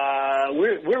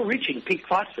we're reaching peak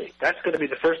phosphate. That's going to be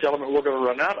the first element we're going to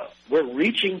run out of. We're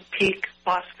reaching peak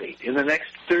phosphate. In the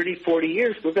next 30, 40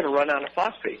 years, we're going to run out of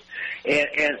phosphate.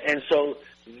 And so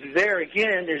there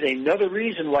again is another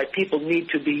reason why people need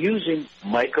to be using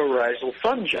mycorrhizal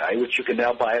fungi, which you can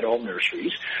now buy at all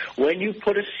nurseries. When you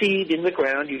put a seed in the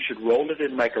ground, you should roll it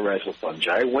in mycorrhizal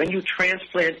fungi. When you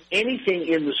transplant anything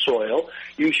in the soil,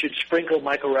 you should sprinkle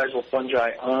mycorrhizal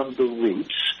fungi on the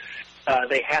roots.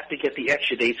 They have to get the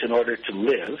exudates in order to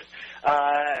live,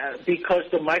 because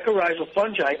the mycorrhizal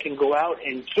fungi can go out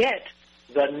and get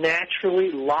the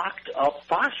naturally locked up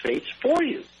phosphates for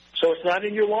you. So it's not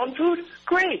in your lawn food?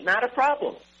 Great, not a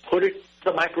problem. Put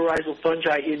the mycorrhizal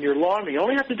fungi in your lawn. You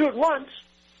only have to do it once.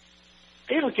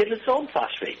 It'll get its own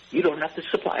phosphate. You don't have to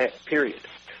supply it, period.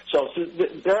 So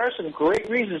there are some great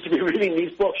reasons to be reading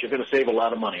these books. You're going to save a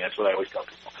lot of money. That's what I always tell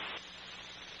people.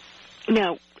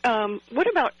 Now, what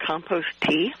about compost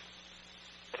tea?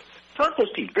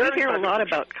 Compost tea. I hear a lot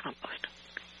about compost.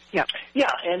 Yeah.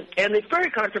 Yeah, and it's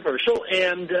very controversial,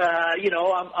 and,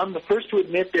 I'm the first to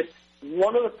admit that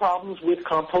one of the problems with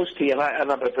compost tea, and I'm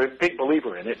a very big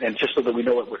believer in it, and just so that we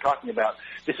know what we're talking about,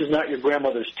 this is not your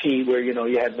grandmother's tea where,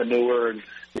 you had manure and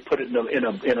you put it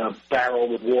in a barrel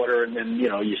with water, and then,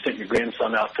 you sent your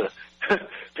grandson out to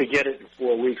to get it in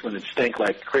 4 weeks when it stank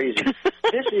like crazy.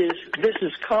 This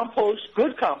is compost,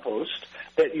 good compost,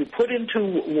 that you put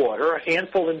into water, a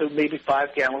handful into maybe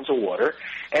 5 gallons of water,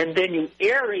 and then you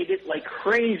aerate it like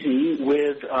crazy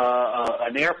with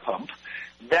an air pump.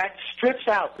 That strips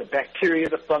out the bacteria,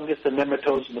 the fungus, the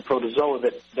nematodes, and the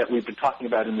protozoa that we've been talking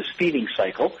about in this feeding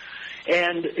cycle,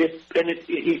 and it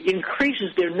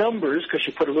increases their numbers because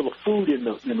you put a little food in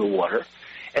the water,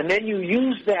 and then you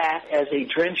use that as a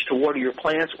drench to water your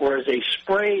plants or as a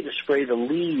spray to spray the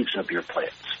leaves of your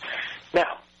plants.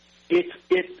 Now, it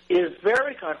is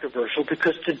very controversial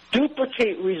because to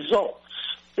duplicate results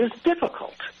is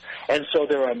difficult. And so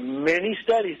there are many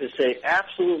studies that say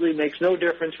absolutely makes no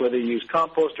difference whether you use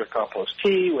compost or compost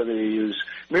tea, whether you use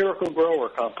Miracle-Gro or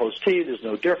compost tea, there's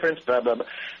no difference, blah, blah, blah.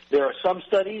 There are some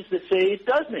studies that say it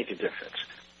does make a difference.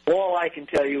 All I can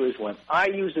tell you is when I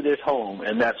use it at home,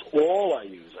 and that's all I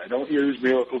use, I don't use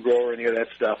Miracle-Gro or any of that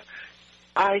stuff,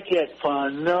 I get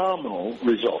phenomenal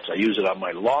results. I use it on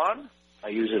my lawn, I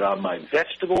use it on my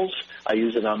vegetables, I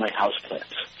use it on my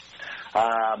houseplants.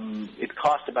 It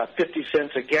costs about 50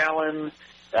 cents a gallon.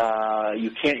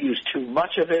 You can't use too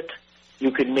much of it.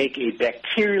 You can make a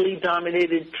bacterially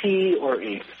dominated tea or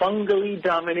a fungally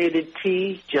dominated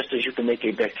tea, just as you can make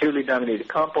a bacterially dominated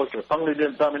compost or a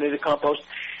fungally dominated compost.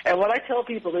 And what I tell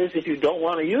people is if you don't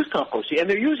want to use compost tea, and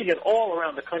they're using it all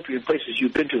around the country in places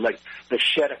you've been to, like the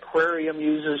Shedd Aquarium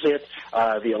uses it,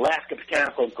 the Alaska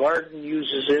Botanical Garden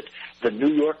uses it, the New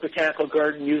York Botanical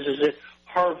Garden uses it,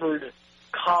 Harvard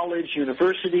College,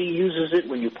 University uses it.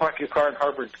 When you park your car in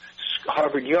Harvard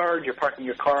Yard, you're parking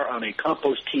your car on a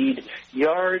compost-teed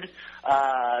yard.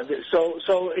 So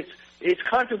it's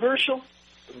controversial,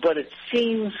 but it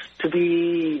seems to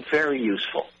be very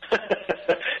useful.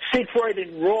 Siegfried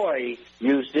and Roy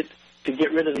used it to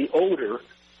get rid of the odor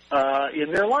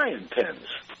in their lion pens,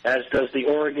 as does the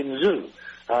Oregon Zoo.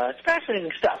 It's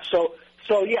fascinating stuff. So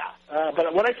yeah,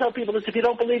 but what I tell people is if you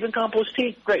don't believe in compost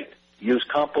tea, great. Use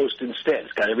compost instead.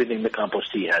 It's got everything the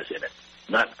compost tea has in it.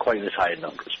 Not quite as high in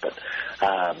numbers, but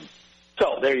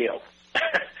so there you go.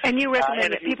 And you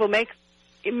recommend that people make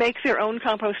their own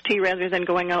compost tea rather than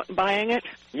going out and buying it?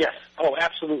 Yes. Oh,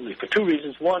 absolutely. For 2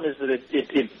 reasons. One is that it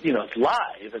it's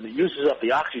live and it uses up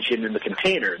the oxygen in the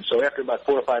container, and so after about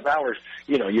 4 or 5 hours,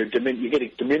 you're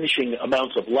getting diminishing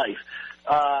amounts of life.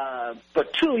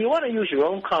 But 2, you want to use your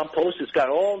own compost. It's got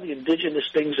all the indigenous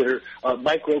things that are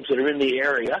microbes that are in the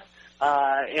area.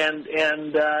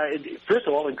 It, first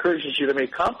of all, encourages you to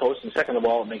make compost, and second of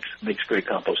all, it makes great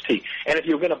compost tea. And if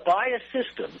you're going to buy a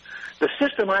system, the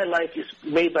system I like is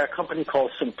made by a company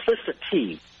called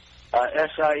Simplicity,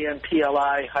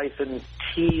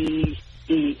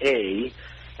 SIMPLI-TEA,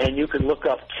 and you can look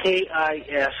up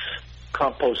KIS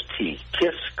Compost Tea,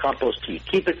 KISS Compost Tea.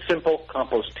 Keep it simple,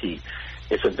 compost tea.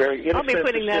 It's a very inexpensive system. I'll be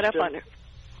putting that up on it.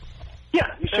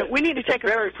 Yeah, you should. We need to take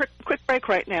a quick break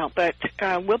right now, but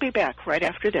we'll be back right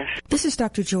after this. This is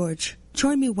Dr. George.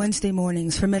 Join me Wednesday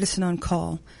mornings for Medicine on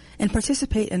Call and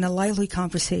participate in a lively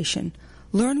conversation.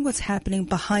 Learn what's happening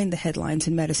behind the headlines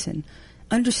in medicine,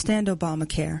 understand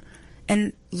Obamacare,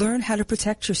 and learn how to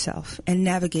protect yourself and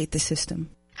navigate the system.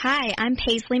 Hi, I'm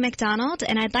Paisley McDonald,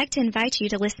 and I'd like to invite you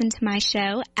to listen to my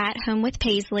show, At Home with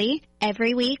Paisley,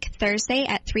 every week, Thursday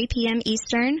at 3 p.m.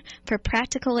 Eastern, for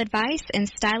practical advice and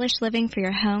stylish living for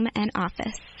your home and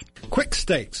office. Quick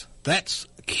Steaks, that's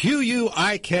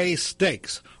QUIK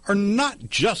Steaks, are not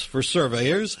just for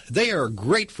surveyors. They are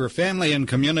great for family and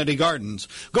community gardens.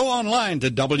 Go online to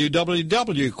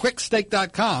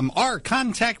www.quicksteak.com or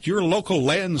contact your local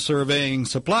land surveying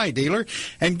supply dealer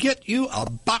and get you a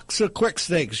box of Quick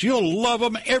Steaks. You'll love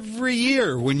them every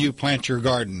year when you plant your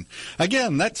garden.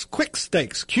 Again, that's Quick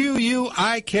Steaks,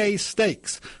 QUIK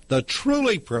Steaks, the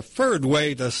truly preferred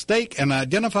way to stake and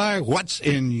identify what's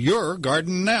in your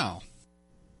garden now.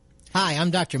 Hi,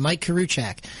 I'm Dr. Mike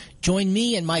Karuchak. Join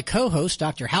me and my co-host,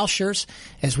 Dr. Hal Scherz,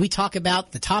 as we talk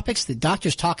about the topics that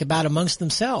doctors talk about amongst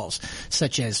themselves,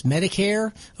 such as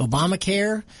Medicare,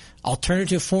 Obamacare,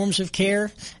 alternative forms of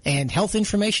care, and health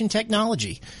information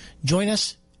technology. Join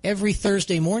us every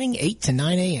Thursday morning, 8 to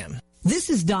 9 a.m. This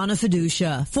is Donna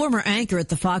Fiducia, former anchor at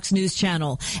the Fox News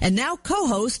Channel, and now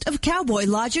co-host of Cowboy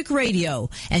Logic Radio.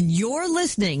 And you're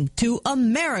listening to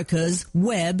America's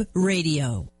Web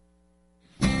Radio.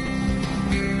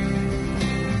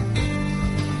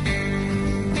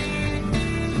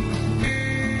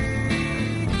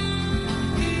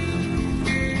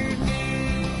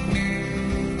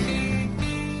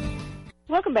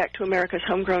 Welcome back to America's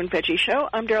Homegrown Veggie Show.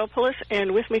 I'm Daryl Pullis,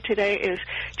 and with me today is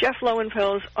Jeff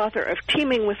Lowenfels, author of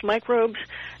Teaming with Microbes,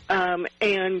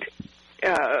 and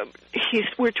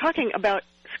we're talking about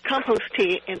compost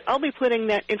tea, and I'll be putting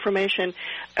that information.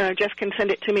 Jeff can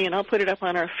send it to me, and I'll put it up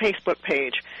on our Facebook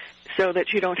page so that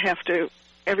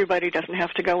everybody doesn't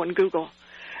have to go and Google.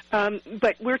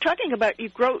 But we're talking about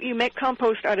you make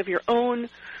compost out of your own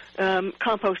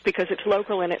compost because it's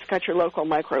local and it's got your local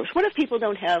microbes. What if people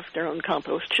don't have their own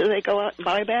compost? Should they go out and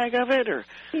buy a bag of it? Or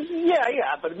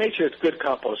Yeah, but make sure it's good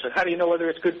compost. And how do you know whether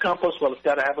it's good compost? Well, it's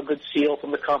got to have a good seal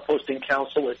from the Composting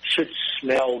Council. It should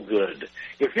smell good.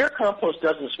 If your compost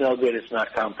doesn't smell good, it's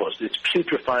not compost. It's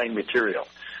putrefying material.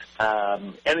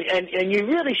 And you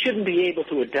really shouldn't be able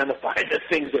to identify the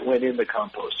things that went in the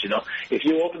compost. If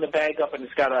you open the bag up and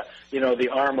it's got the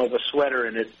arm of a sweater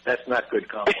in it, that's not good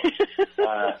compost.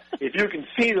 If you can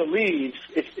see the leaves,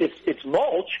 it's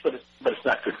mulch, but it's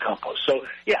not good compost. So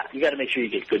yeah, you got to make sure you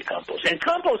get good compost. And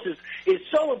compost is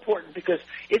so important because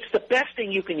it's the best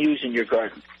thing you can use in your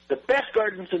garden. The best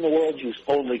gardens in the world use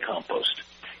only compost.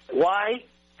 Why?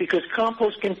 Because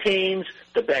compost contains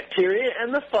the bacteria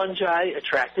and the fungi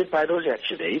attracted by those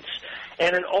exudates,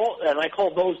 and I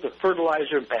call those the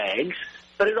fertilizer bags,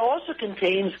 but it also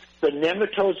contains the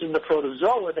nematodes and the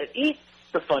protozoa that eat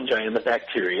the fungi and the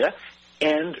bacteria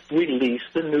and release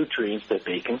the nutrients that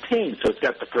they contain. So it's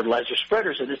got the fertilizer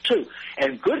spreaders in it too.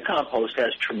 And good compost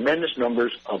has tremendous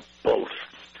numbers of both.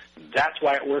 That's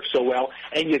why it works so well,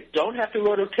 and you don't have to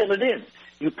rototill it in.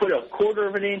 You put a quarter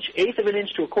of an inch, eighth of an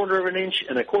inch to a quarter of an inch,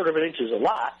 and a quarter of an inch is a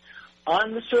lot,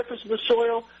 on the surface of the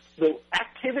soil. The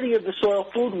activity of the soil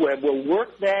food web will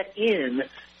work that in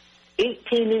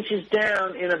 18 inches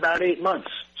down in about 8 months.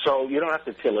 So you don't have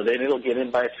to till it in. It'll get in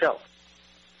by itself.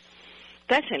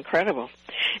 That's incredible.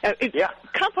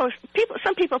 Compost.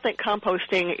 Some people think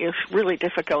composting is really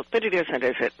difficult, but it isn't,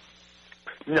 is it?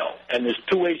 No, and there's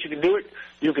two ways you can do it.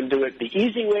 You can do it the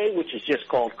easy way, which is just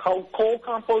called cold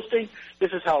composting.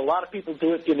 This is how a lot of people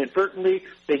do it inadvertently.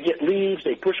 They get leaves,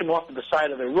 they push them off to the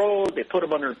side of the road, they put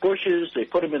them under bushes, they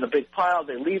put them in a big pile,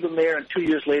 they leave them there, and 2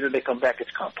 years later they come back, it's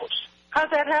compost.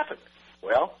 How'd that happen?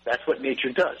 Well, that's what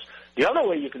nature does. The other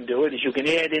way you can do it is you can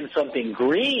add in something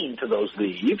green to those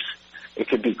leaves. It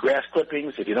could be grass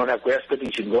clippings. If you don't have grass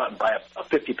clippings, you can go out and buy a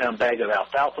 50-pound bag of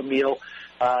alfalfa meal.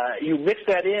 You mix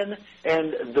that in,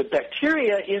 and the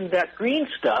bacteria in that green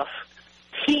stuff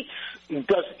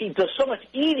does so much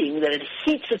eating that it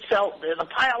heats itself in a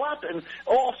pile up, and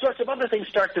all sorts of other things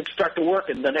start to work.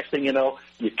 And the next thing you know,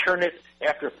 you turn it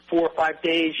after 4 or 5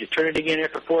 days. You turn it again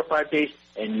after 4 or 5 days,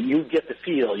 and you get the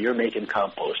feel you're making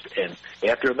compost. And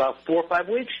after about 4 or 5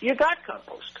 weeks, you got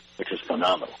compost, which is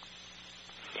phenomenal.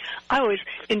 I always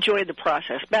enjoyed the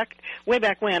process. Way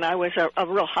back when, I was a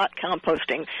real hot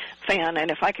composting fan, and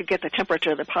if I could get the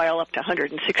temperature of the pile up to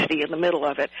 160 in the middle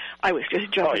of it, I was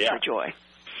just jumping for joy.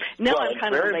 Now I'm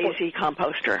kind of a lazy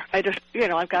composter.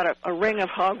 I've got a ring of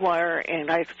hog wire, and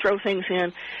I throw things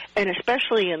in, and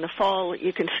especially in the fall,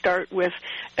 you can start with,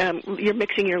 you're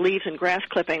mixing your leaves and grass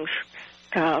clippings,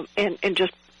 and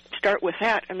just start with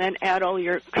that, and then add all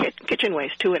your kitchen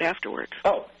waste to it afterwards.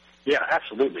 Oh. Yeah,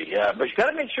 absolutely. Yeah, but you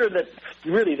got to make sure that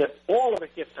all of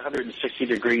it gets to 160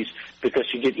 degrees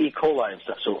because you get E. coli and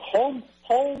stuff. So home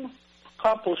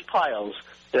compost piles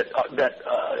that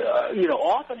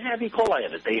often have E. coli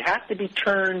in it. They have to be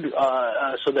turned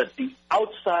so that the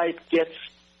outside gets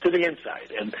to the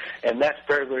inside, and that's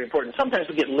very, very important. Sometimes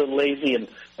we get a little lazy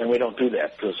and we don't do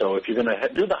that. So if you're going to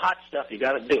do the hot stuff, you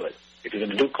got to do it. If you're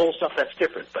going to do cold stuff, that's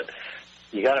different. But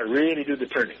you got to really do the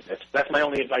turning. That's my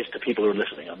only advice to people who are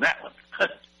listening on that one.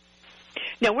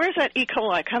 Now, where's that E.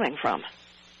 coli coming from?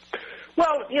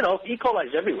 Well, E. coli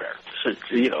is everywhere. So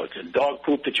it's a dog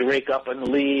poop that you rake up on the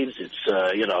leaves. It's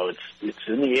it's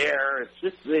in the air.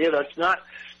 It's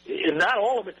not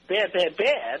all of it's bad,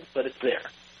 but it's there.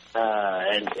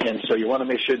 And so you want to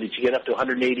make sure that you get up to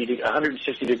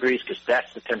 160 degrees because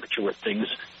that's the temperature where things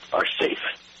are safe.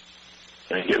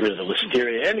 And get rid of the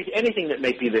listeria. Anything that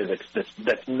may be there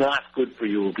that's not good for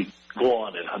you will be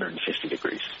gone at 160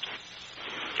 degrees.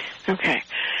 Okay.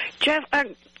 Jeff,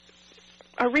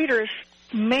 our readers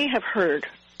may have heard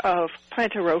of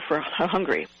Plantarophora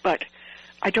hungry, but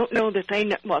I don't know that they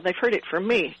know. Well, they've heard it from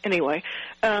me anyway,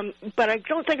 but I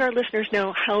don't think our listeners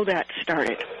know how that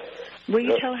started. Will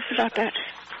you tell us about that?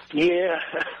 Yeah.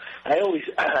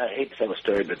 I hate to tell a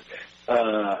story, but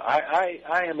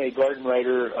I am a garden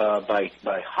writer by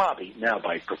hobby, now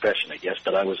by profession, I guess,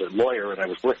 but I was a lawyer and I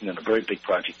was working on a very big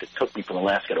project that took me from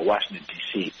Alaska to Washington,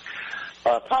 D.C.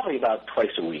 Probably about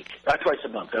twice a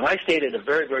month. And I stayed at a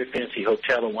very, very fancy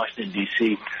hotel in Washington,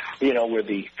 D.C., where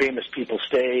the famous people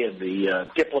stay and the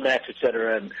diplomats, et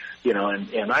cetera. And,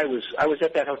 and I was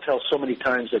at that hotel so many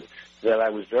times that I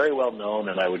was very well known,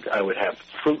 and I would have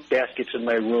fruit baskets in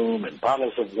my room and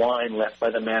bottles of wine left by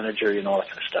the manager, all that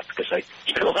kind of stuff, because I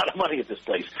spent a lot of money at this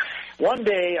place. One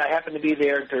day, I happened to be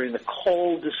there during the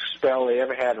coldest spell they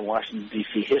ever had in Washington,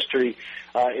 D.C. history.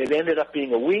 It ended up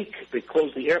being a week. They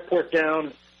closed the airport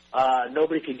down.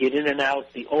 Nobody could get in and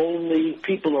out. The only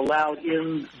people allowed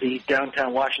in the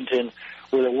downtown Washington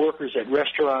were the workers at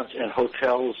restaurants and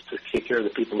hotels to take care of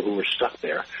the people who were stuck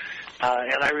there.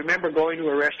 And I remember going to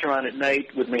a restaurant at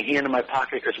night with my hand in my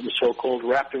pocket because it was so cold,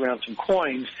 wrapped around some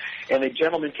coins, and a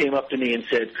gentleman came up to me and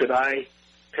said, could I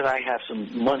have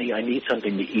some money? I need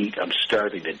something to eat. I'm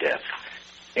starving to death.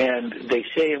 And they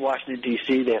say in Washington,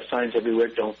 D.C., they have signs everywhere,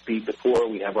 don't feed the poor,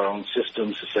 we have our own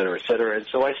systems, et cetera, et cetera. And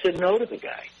so I said no to the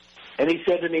guy. And he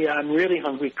said to me, I'm really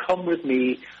hungry, come with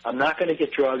me. I'm not going to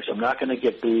get drugs, I'm not going to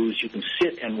get booze. You can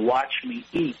sit and watch me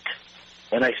eat.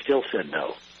 And I still said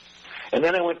no. And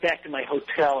then I went back to my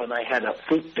hotel, and I had a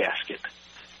fruit basket,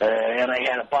 and I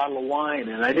had a bottle of wine,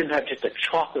 and I didn't have just a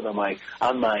chocolate on my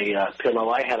pillow.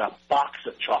 I had a box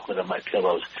of chocolate on my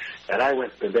pillows, and I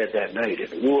went to bed that night,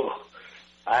 and whoa,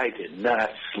 I did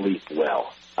not sleep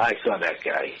well. I saw that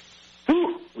guy.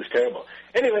 Whew, it was terrible.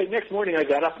 Anyway, next morning I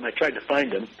got up, and I tried to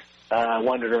find him. I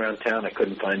wandered around town. I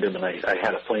couldn't find him, and I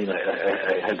had a plane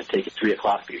I had to take at 3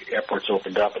 o'clock. The airports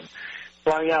opened up, and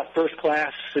flying out first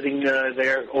class, sitting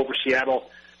there over Seattle,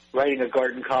 writing a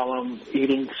garden column,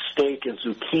 eating steak and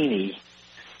zucchini,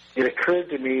 it occurred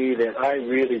to me that I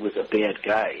really was a bad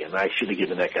guy, and I should have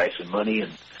given that guy some money,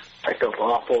 and I felt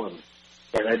awful,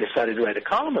 and I decided to write a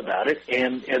column about it,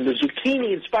 and the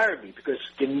zucchini inspired me, because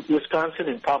in Wisconsin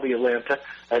and probably Atlanta,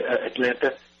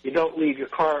 you don't leave your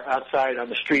car outside on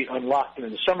the street unlocked in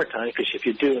the summertime, because if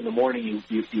you do in the morning,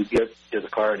 you get to the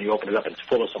car and you open it up and it's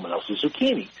full of someone else's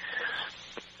zucchini.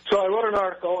 So I wrote an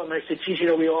article, and I said, geez,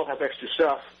 we all have extra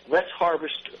stuff. Let's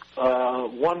harvest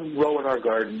one row in our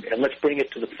garden, and let's bring it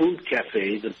to the food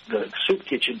cafe, the soup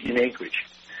kitchen in Anchorage.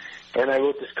 And I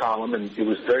wrote this column, and it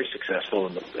was very successful,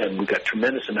 and we got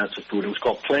tremendous amounts of food. It was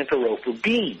called Plant a Row for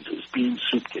Beans. It was Beans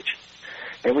Soup Kitchen.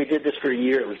 And we did this for a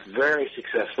year. It was very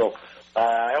successful.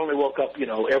 I only woke up,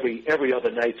 every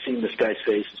other night seeing this guy's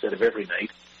face instead of every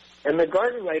night. And the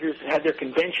garden writers had their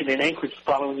convention in Anchorage the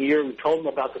following year. We told them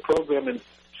about the program, and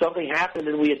something happened,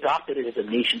 and we adopted it as a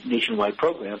nationwide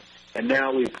program. And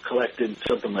now we've collected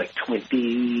something like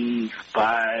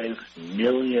 25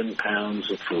 million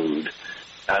pounds of food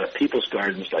out of people's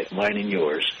gardens like mine and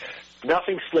yours.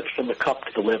 Nothing slips from the cup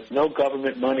to the lip. No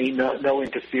government money, no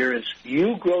interference.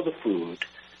 You grow the food.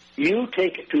 You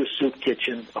take it to a soup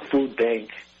kitchen, a food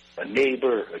bank, a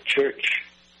neighbor, a church,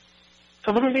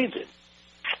 someone who needs it.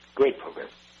 Great program.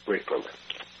 Great program.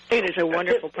 It is a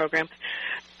wonderful program.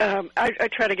 I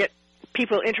try to get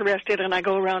people interested, and I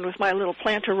go around with my little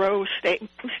Plant a Row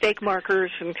steak markers,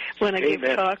 and when I give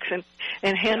talks and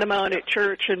hand them out at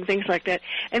church and things like that.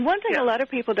 And one thing a lot of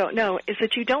people don't know is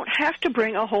that you don't have to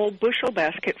bring a whole bushel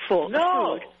basket full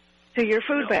of food to your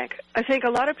food bank. I think a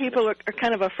lot of people are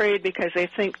kind of afraid because they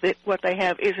think that what they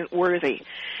have isn't worthy,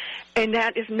 and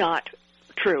that is not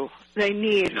true. They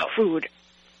need food.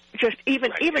 Just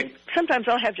even sometimes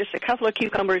I'll have just a couple of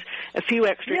cucumbers, a few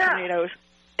extra tomatoes,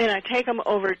 and I take them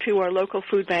over to our local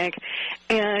food bank.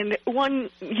 And one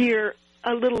year,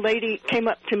 a little lady came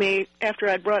up to me after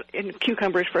I'd brought in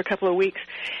cucumbers for a couple of weeks,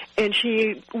 and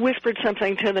she whispered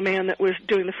something to the man that was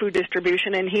doing the food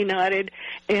distribution, and he nodded,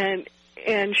 and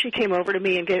she came over to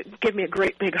me and gave me a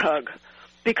great big hug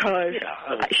because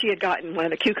she had gotten one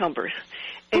of the cucumbers.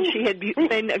 And she had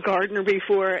been a gardener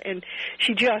before, and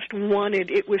she just wanted,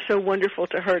 it was so wonderful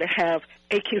to her to have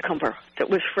a cucumber that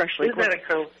was freshly grown. Isn't that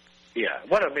cool? Yeah,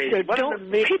 what amazing. So what an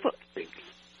amazing thing.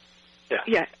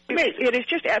 Yeah, it is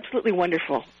just absolutely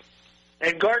wonderful.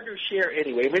 And gardeners share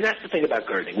anyway. I mean, that's the thing about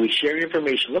gardening. We share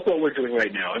information. Look what we're doing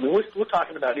right now. I mean, we're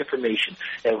talking about information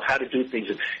and how to do things.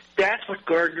 And that's what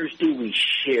gardeners do. We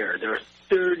share. There are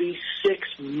 36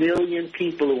 million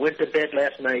people who went to bed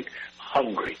last night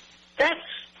hungry. That's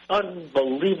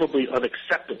unbelievably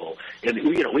unacceptable. And,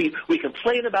 we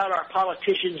complain about our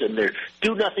politicians and their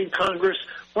do-nothing Congress.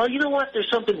 Well, you know what?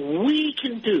 There's something we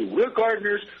can do. We're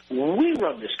gardeners. We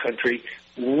run this country.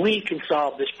 We can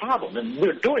solve this problem. And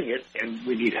we're doing it, and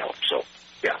we need help. So,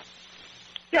 yeah,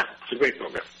 it's a great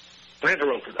program. Plant a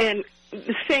Row for that. And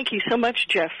thank you so much,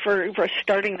 Jeff, for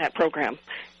starting that program,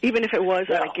 even if it was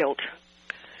out of guilt.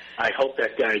 I hope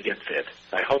that guy gets fed.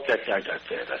 I hope that guy got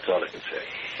fed. That's all I can say.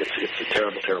 It's a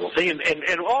terrible, terrible thing.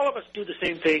 And all of us do the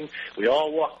same thing. We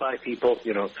all walk by people,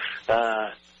 you know.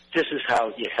 This is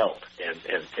how you help. And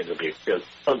it'll be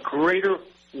a greater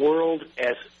world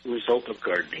as a result of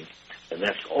gardening. And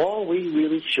that's all we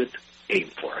really should aim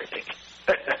for, I think.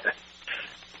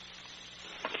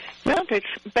 Well,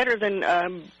 it's better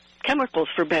than chemicals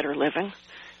for better living.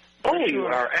 Oh, you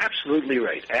are absolutely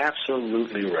right.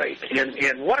 Absolutely right.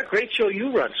 And what a great show you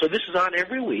run. So this is on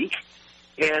every week.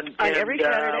 And every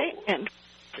Saturday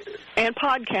and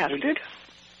podcasted.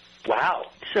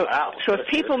 Wow. So if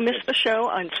people miss the show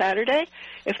on Saturday,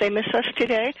 if they miss us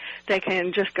today, they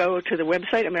can just go to the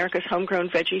website, America's Homegrown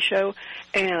Veggie Show,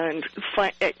 and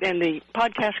the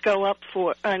podcasts go up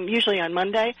usually on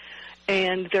Monday,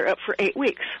 and they're up for 8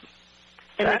 weeks.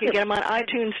 And they can get them on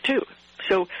iTunes, too.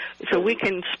 So we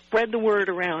can spread the word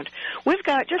around. We've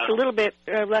got just a little bit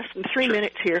less than 3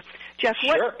 minutes here. Jeff,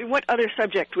 what other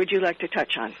subject would you like to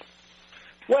touch on?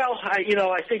 Well,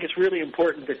 I think it's really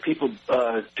important that people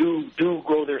do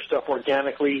grow their stuff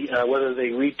organically, whether they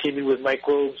re-teaming with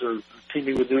microbes or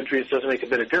teaming with nutrients doesn't make a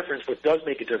bit of difference. What does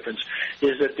make a difference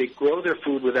is that they grow their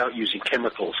food without using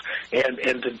chemicals.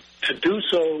 And to do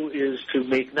so is to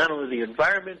make not only the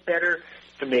environment better,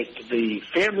 to make the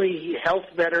family health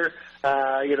better,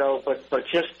 but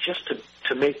just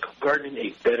to make gardening a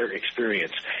better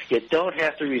experience. You don't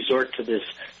have to resort to this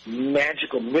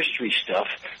magical mystery stuff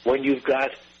when you've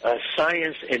got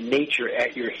science and nature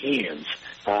at your hands.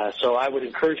 So I would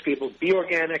encourage people, be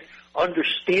organic,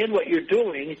 understand what you're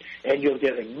doing, and you'll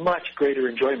get a much greater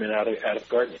enjoyment out of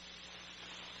gardening.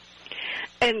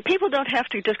 And people don't have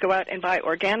to just go out and buy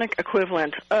organic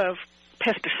equivalent of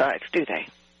pesticides, do they?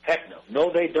 Heck no.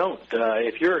 No, they don't.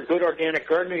 If you're a good organic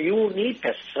gardener, you will need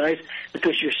pesticides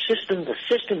because your system,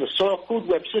 the soil food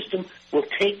web system, will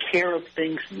take care of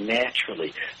things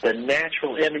naturally. The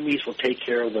natural enemies will take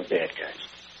care of the bad guys.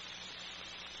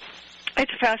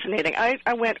 It's fascinating.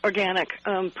 I went organic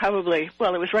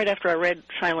it was right after I read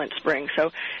Silent Spring,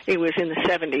 so it was in the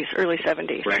 70s, early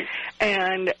 70s. Right.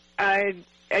 And I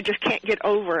just can't get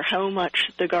over how much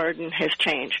the garden has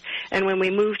changed. And when we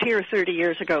moved here 30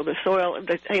 years ago, the soil,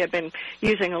 they had been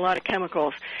using a lot of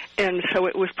chemicals, and so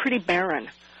it was pretty barren.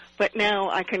 But now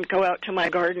I can go out to my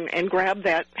garden and grab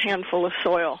that handful of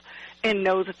soil and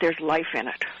know that there's life in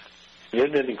it.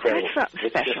 Isn't it incredible? That's something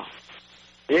special.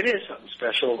 It is something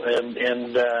special, and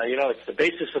it's the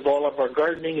basis of all of our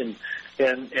gardening,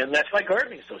 and that's why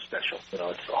gardening is so special.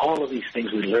 It's all of these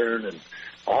things we learn and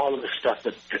all of the stuff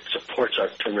that supports our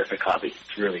terrific hobby.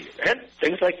 It's really, and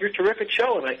things like your terrific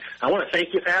show, and I want to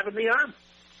thank you for having me on.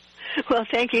 Well,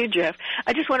 thank you, Jeff.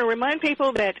 I just want to remind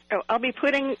people that I'll be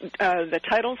putting the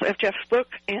titles of Jeff's book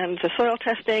and the soil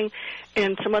testing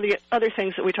and some of the other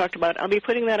things that we talked about. I'll be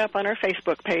putting that up on our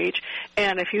Facebook page.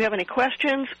 And if you have any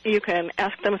questions, you can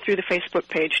ask them through the Facebook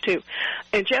page, too.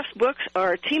 And Jeff's books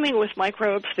are Teaming with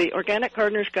Microbes, The Organic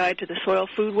Gardener's Guide to the Soil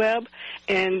Food Web,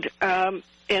 and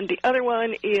the other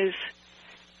one is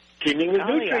Teaming with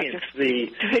Nutrients.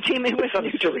 Teaming with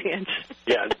Nutrients.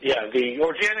 Yeah, the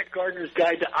Organic Gardener's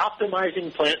Guide to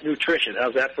Optimizing Plant Nutrition.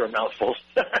 How's that for a mouthful?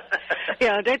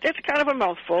 Yeah, it's kind of a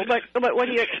mouthful, but what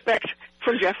do you expect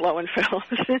from Jeff Lowenfeld?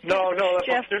 No, that's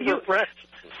Jeff,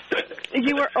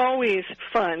 you were always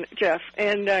fun, Jeff,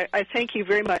 and I thank you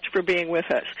very much for being with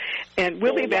us. And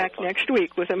we'll be back next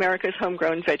week with America's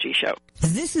Homegrown Veggie Show.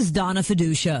 This is Donna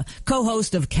Fiducia,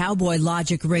 co-host of Cowboy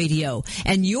Logic Radio,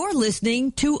 and you're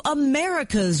listening to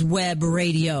America's Web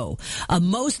Radio, a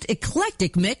most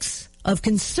eclectic mix of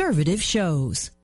conservative shows.